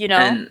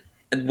 And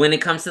when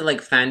it comes to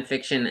like fan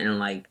fiction and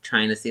like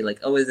trying to see like,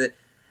 oh, is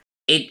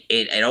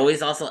it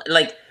always also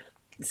like,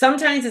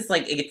 sometimes it's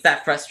like it gets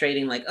that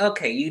frustrating, like,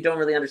 okay, you don't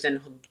really understand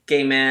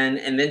gay men,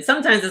 and then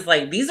sometimes it's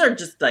like, these are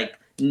just like,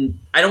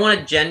 I don't want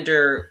to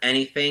gender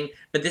anything,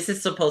 but this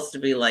is supposed to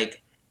be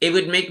like, it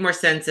would make more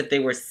sense if they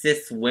were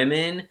cis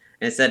women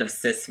instead of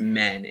cis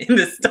men in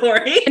the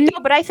story. No,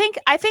 but I think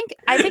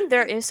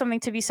there is something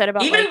to be said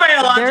about even like,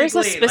 biologically. There is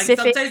a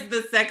specific. Like sometimes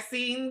the sex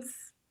scenes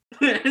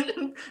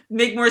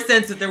make more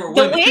sense if there were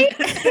women.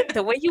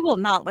 The way you will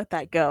not let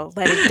that go,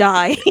 let it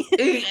die.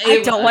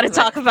 I don't want to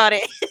talk about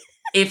it.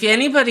 If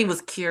anybody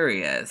was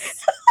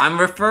curious, I'm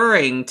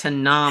referring to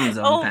Nam's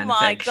own Oh fan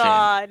my fiction,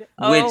 god.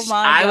 which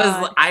I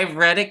was I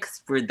read it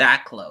 'cause we're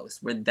that close.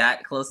 We're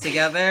that close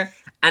together,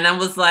 and I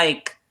was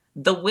like,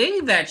 the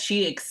way that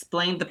she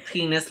explained the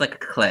penis like a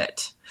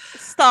clit.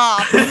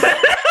 Stop.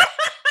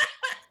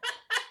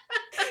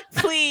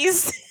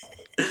 Please.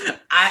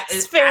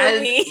 Spare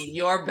me.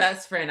 Your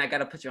best friend, I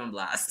gotta put you on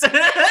blast.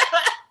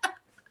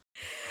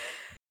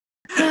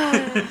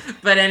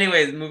 But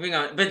anyways, moving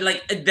on. But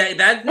like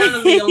that's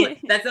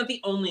not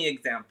the only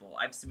example.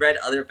 I've read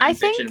other fan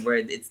fiction where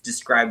it's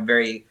described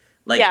very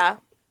like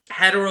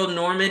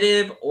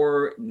heteronormative,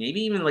 or maybe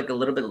even like a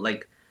little bit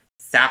like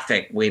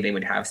sapphic way they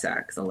would have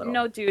sex a little.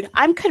 No, dude,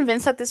 I'm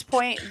convinced at this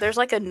point there's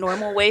like a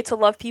normal way to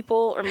love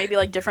people, or maybe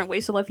like different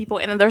ways to love people,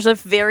 and then there's a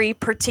very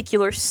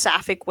particular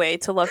sapphic way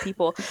to love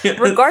people. Yes.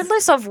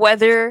 Regardless of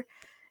whether,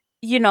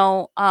 you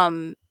know,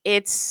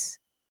 it's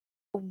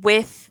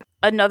with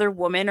another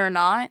woman or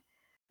not.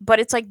 But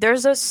it's like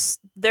there's a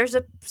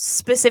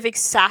specific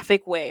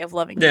sapphic way of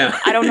loving people.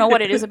 I don't know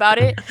what it is about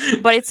it,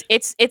 but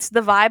it's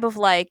the vibe of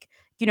like,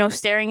 you know,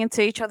 staring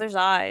into each other's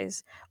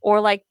eyes, or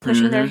like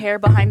pushing their hair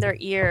behind their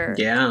ear.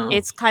 Yeah.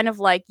 It's kind of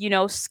like, you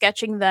know,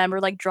 sketching them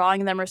or like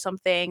drawing them or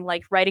something,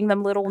 like writing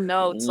them little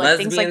notes, like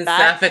things like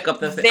that. Sapphic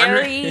of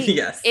the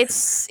yes.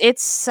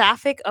 It's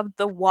sapphic of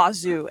the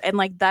wazoo, and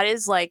like that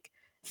is like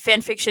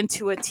fan fiction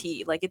to a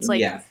T. Like it's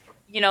like,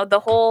 you know,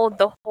 the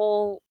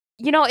whole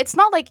you know, it's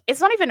not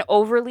even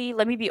overly,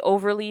 let me be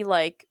overly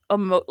like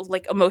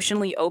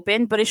emotionally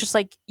open, but it's just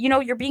like, you know,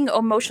 you're being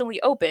emotionally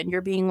open.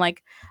 You're being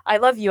like, I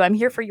love you, I'm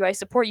here for you, I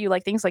support you,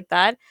 like things like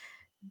that.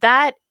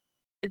 That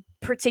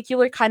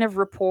particular kind of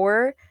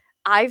rapport,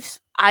 I've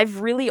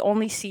really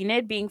only seen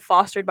it being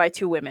fostered by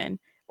two women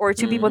or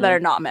two people that are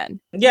not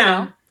men. Yeah.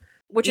 You know?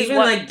 Which even is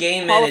what like gay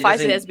men,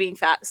 qualifies it as being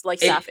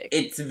sapphic.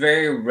 It's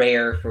very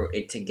rare for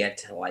it to get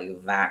to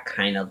like that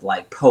kind of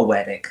like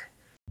poetic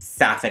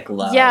sapphic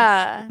love.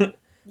 Yeah.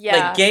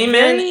 Yeah. Like gay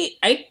men,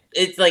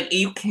 it's like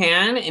you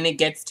can, and it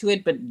gets to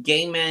it, but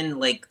gay men,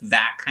 like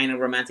that kind of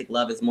romantic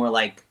love is more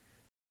like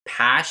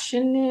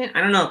passionate.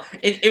 I don't know.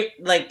 It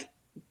like,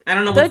 I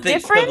don't know what's the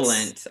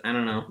equivalent. I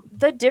don't know.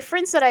 The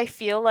difference that I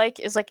feel like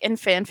is like in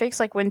fanfics,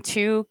 like when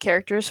two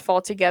characters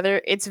fall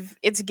together, it's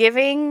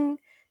giving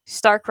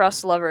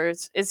star-crossed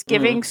lovers, it's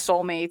giving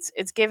soulmates,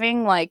 it's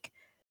giving like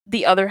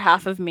the other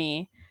half of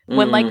me.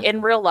 When like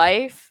in real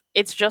life,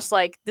 it's just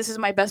like, this is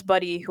my best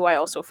buddy who I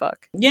also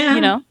fuck. Yeah.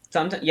 You know?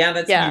 Sometimes, yeah,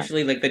 that's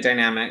usually like the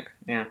dynamic.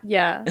 Yeah.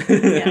 Yeah.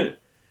 Yeah.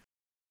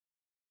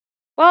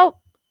 Well,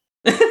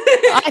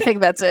 I think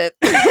that's it.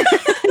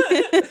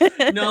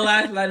 No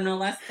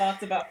last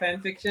thoughts about fan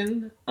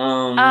fiction?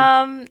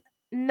 No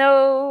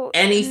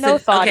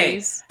thoughties.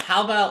 Okay,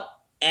 how about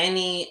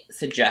any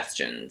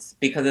suggestions?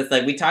 Because it's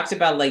like we talked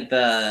about like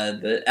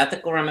the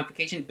ethical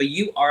ramifications, but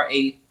you are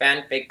a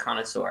fanfic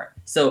connoisseur.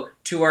 So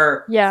to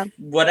our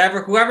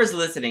whoever's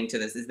listening to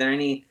this, is there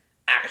any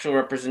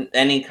actual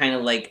any kind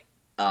of like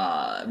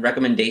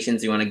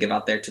recommendations you want to give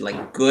out there to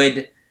like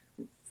good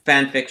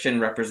fan fiction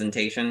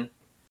representation?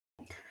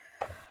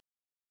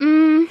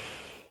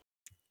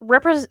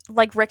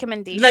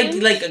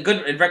 Recommendation? Like a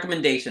good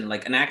recommendation,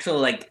 like an actual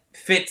like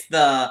fits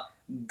the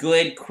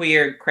good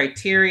queer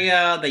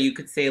criteria that you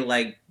could say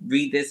like,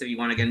 read this if you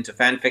want to get into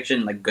fan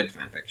fiction, like good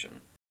fan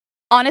fiction.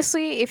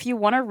 Honestly, if you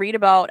want to read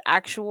about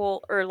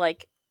actual, or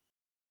like,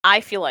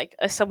 I feel like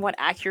a somewhat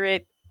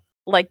accurate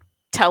like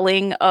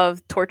telling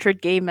of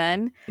tortured gay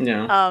men.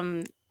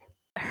 Yeah.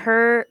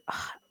 I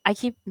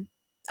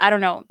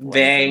don't know.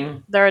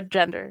 Their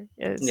gender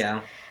is.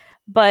 Yeah.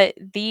 But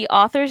the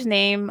author's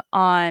name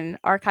on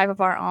Archive of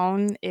Our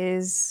Own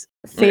is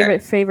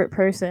favorite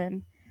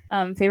person.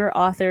 Favorite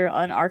author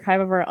on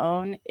Archive of Our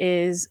Own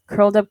is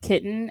Curled Up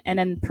Kitten, and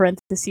in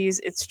parentheses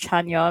it's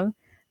Chanyeol,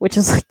 which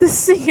is like the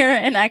singer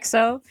in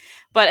EXO.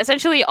 But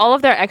essentially, all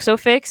of their EXO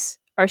fics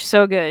are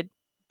so good,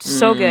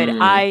 so good.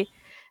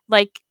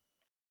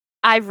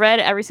 I've read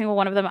every single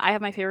one of them. I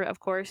have my favorite, of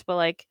course, but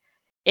like,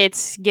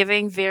 it's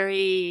giving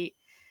very,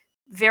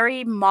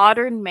 very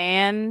modern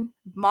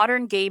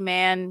gay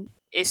man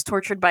is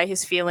tortured by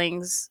his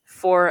feelings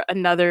for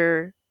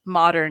another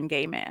modern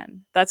gay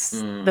man. That's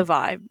the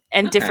vibe,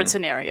 and different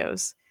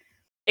scenarios.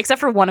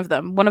 Except for one of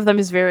them. One of them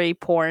is very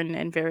porn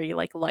and very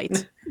like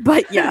light.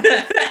 But yeah,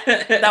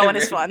 that one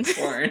is fun.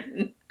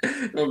 Porn.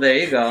 Well, there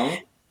you go.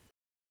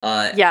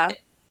 Yeah.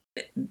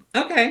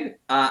 Okay.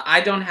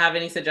 I don't have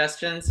any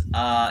suggestions.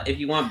 If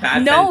you want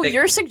bad fanfic,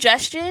 your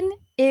suggestion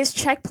is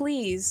Check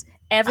Please.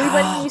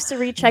 Everybody needs to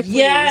read Check Please.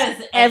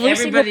 Yes,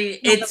 everybody.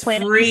 It's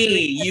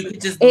free. You can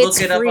just look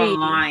it up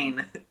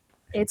online.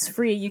 It's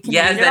free. You can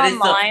read it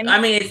online.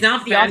 I mean, it's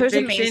not fan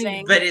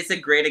fiction, but it's a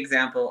great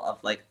example of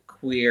like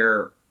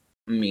queer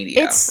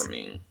media for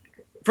me.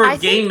 For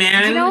gay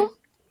man, you know?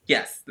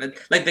 Yes,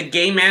 like the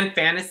gay man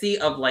fantasy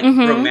of like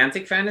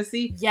romantic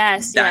fantasy.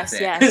 Yes.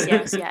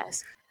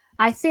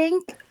 I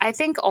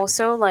think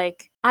also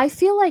like, I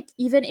feel like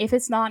even if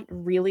it's not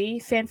really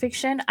fan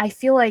fiction, I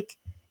feel like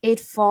it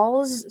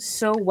falls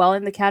so well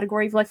in the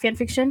category of like fan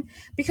fiction,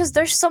 because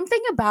there's something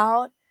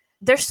about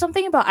there's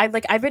something about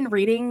I've been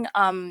reading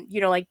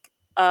like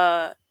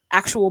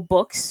actual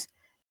books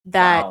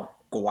that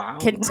Wow.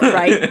 can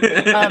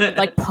write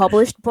like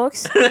published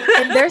books,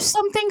 and there's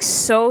something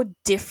so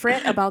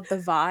different about the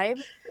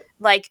vibe.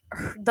 Like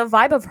the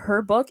vibe of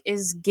her book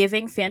is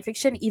giving fan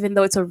fiction even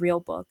though it's a real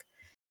book.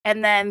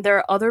 And then there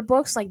are other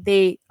books like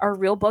they are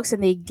real books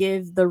and they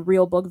give the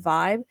real book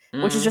vibe,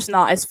 which is just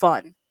not as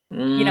fun.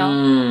 You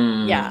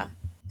know? Yeah.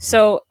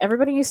 So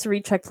everybody needs to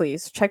read Check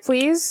Please. Check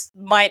Please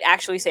might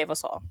actually save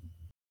us all.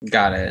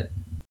 Got it.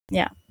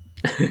 Yeah.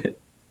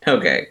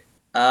 Okay.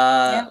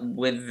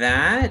 With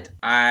that,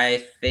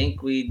 I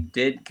think we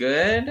did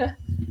good.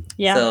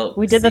 Yeah, so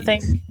we did the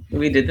thing.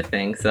 We did the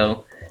thing.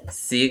 So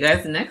see you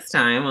guys next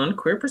time on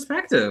Queer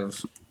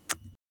Perspective.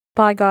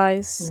 Bye,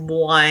 guys.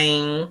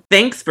 Boing.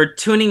 Thanks for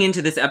tuning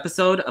into this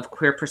episode of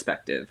Queer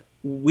Perspective.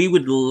 We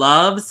would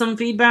love some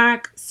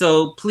feedback,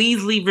 so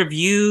please leave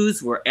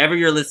reviews wherever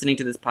you're listening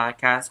to this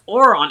podcast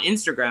or on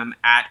Instagram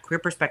at Queer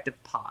Perspective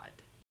Pod.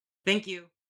 Thank you.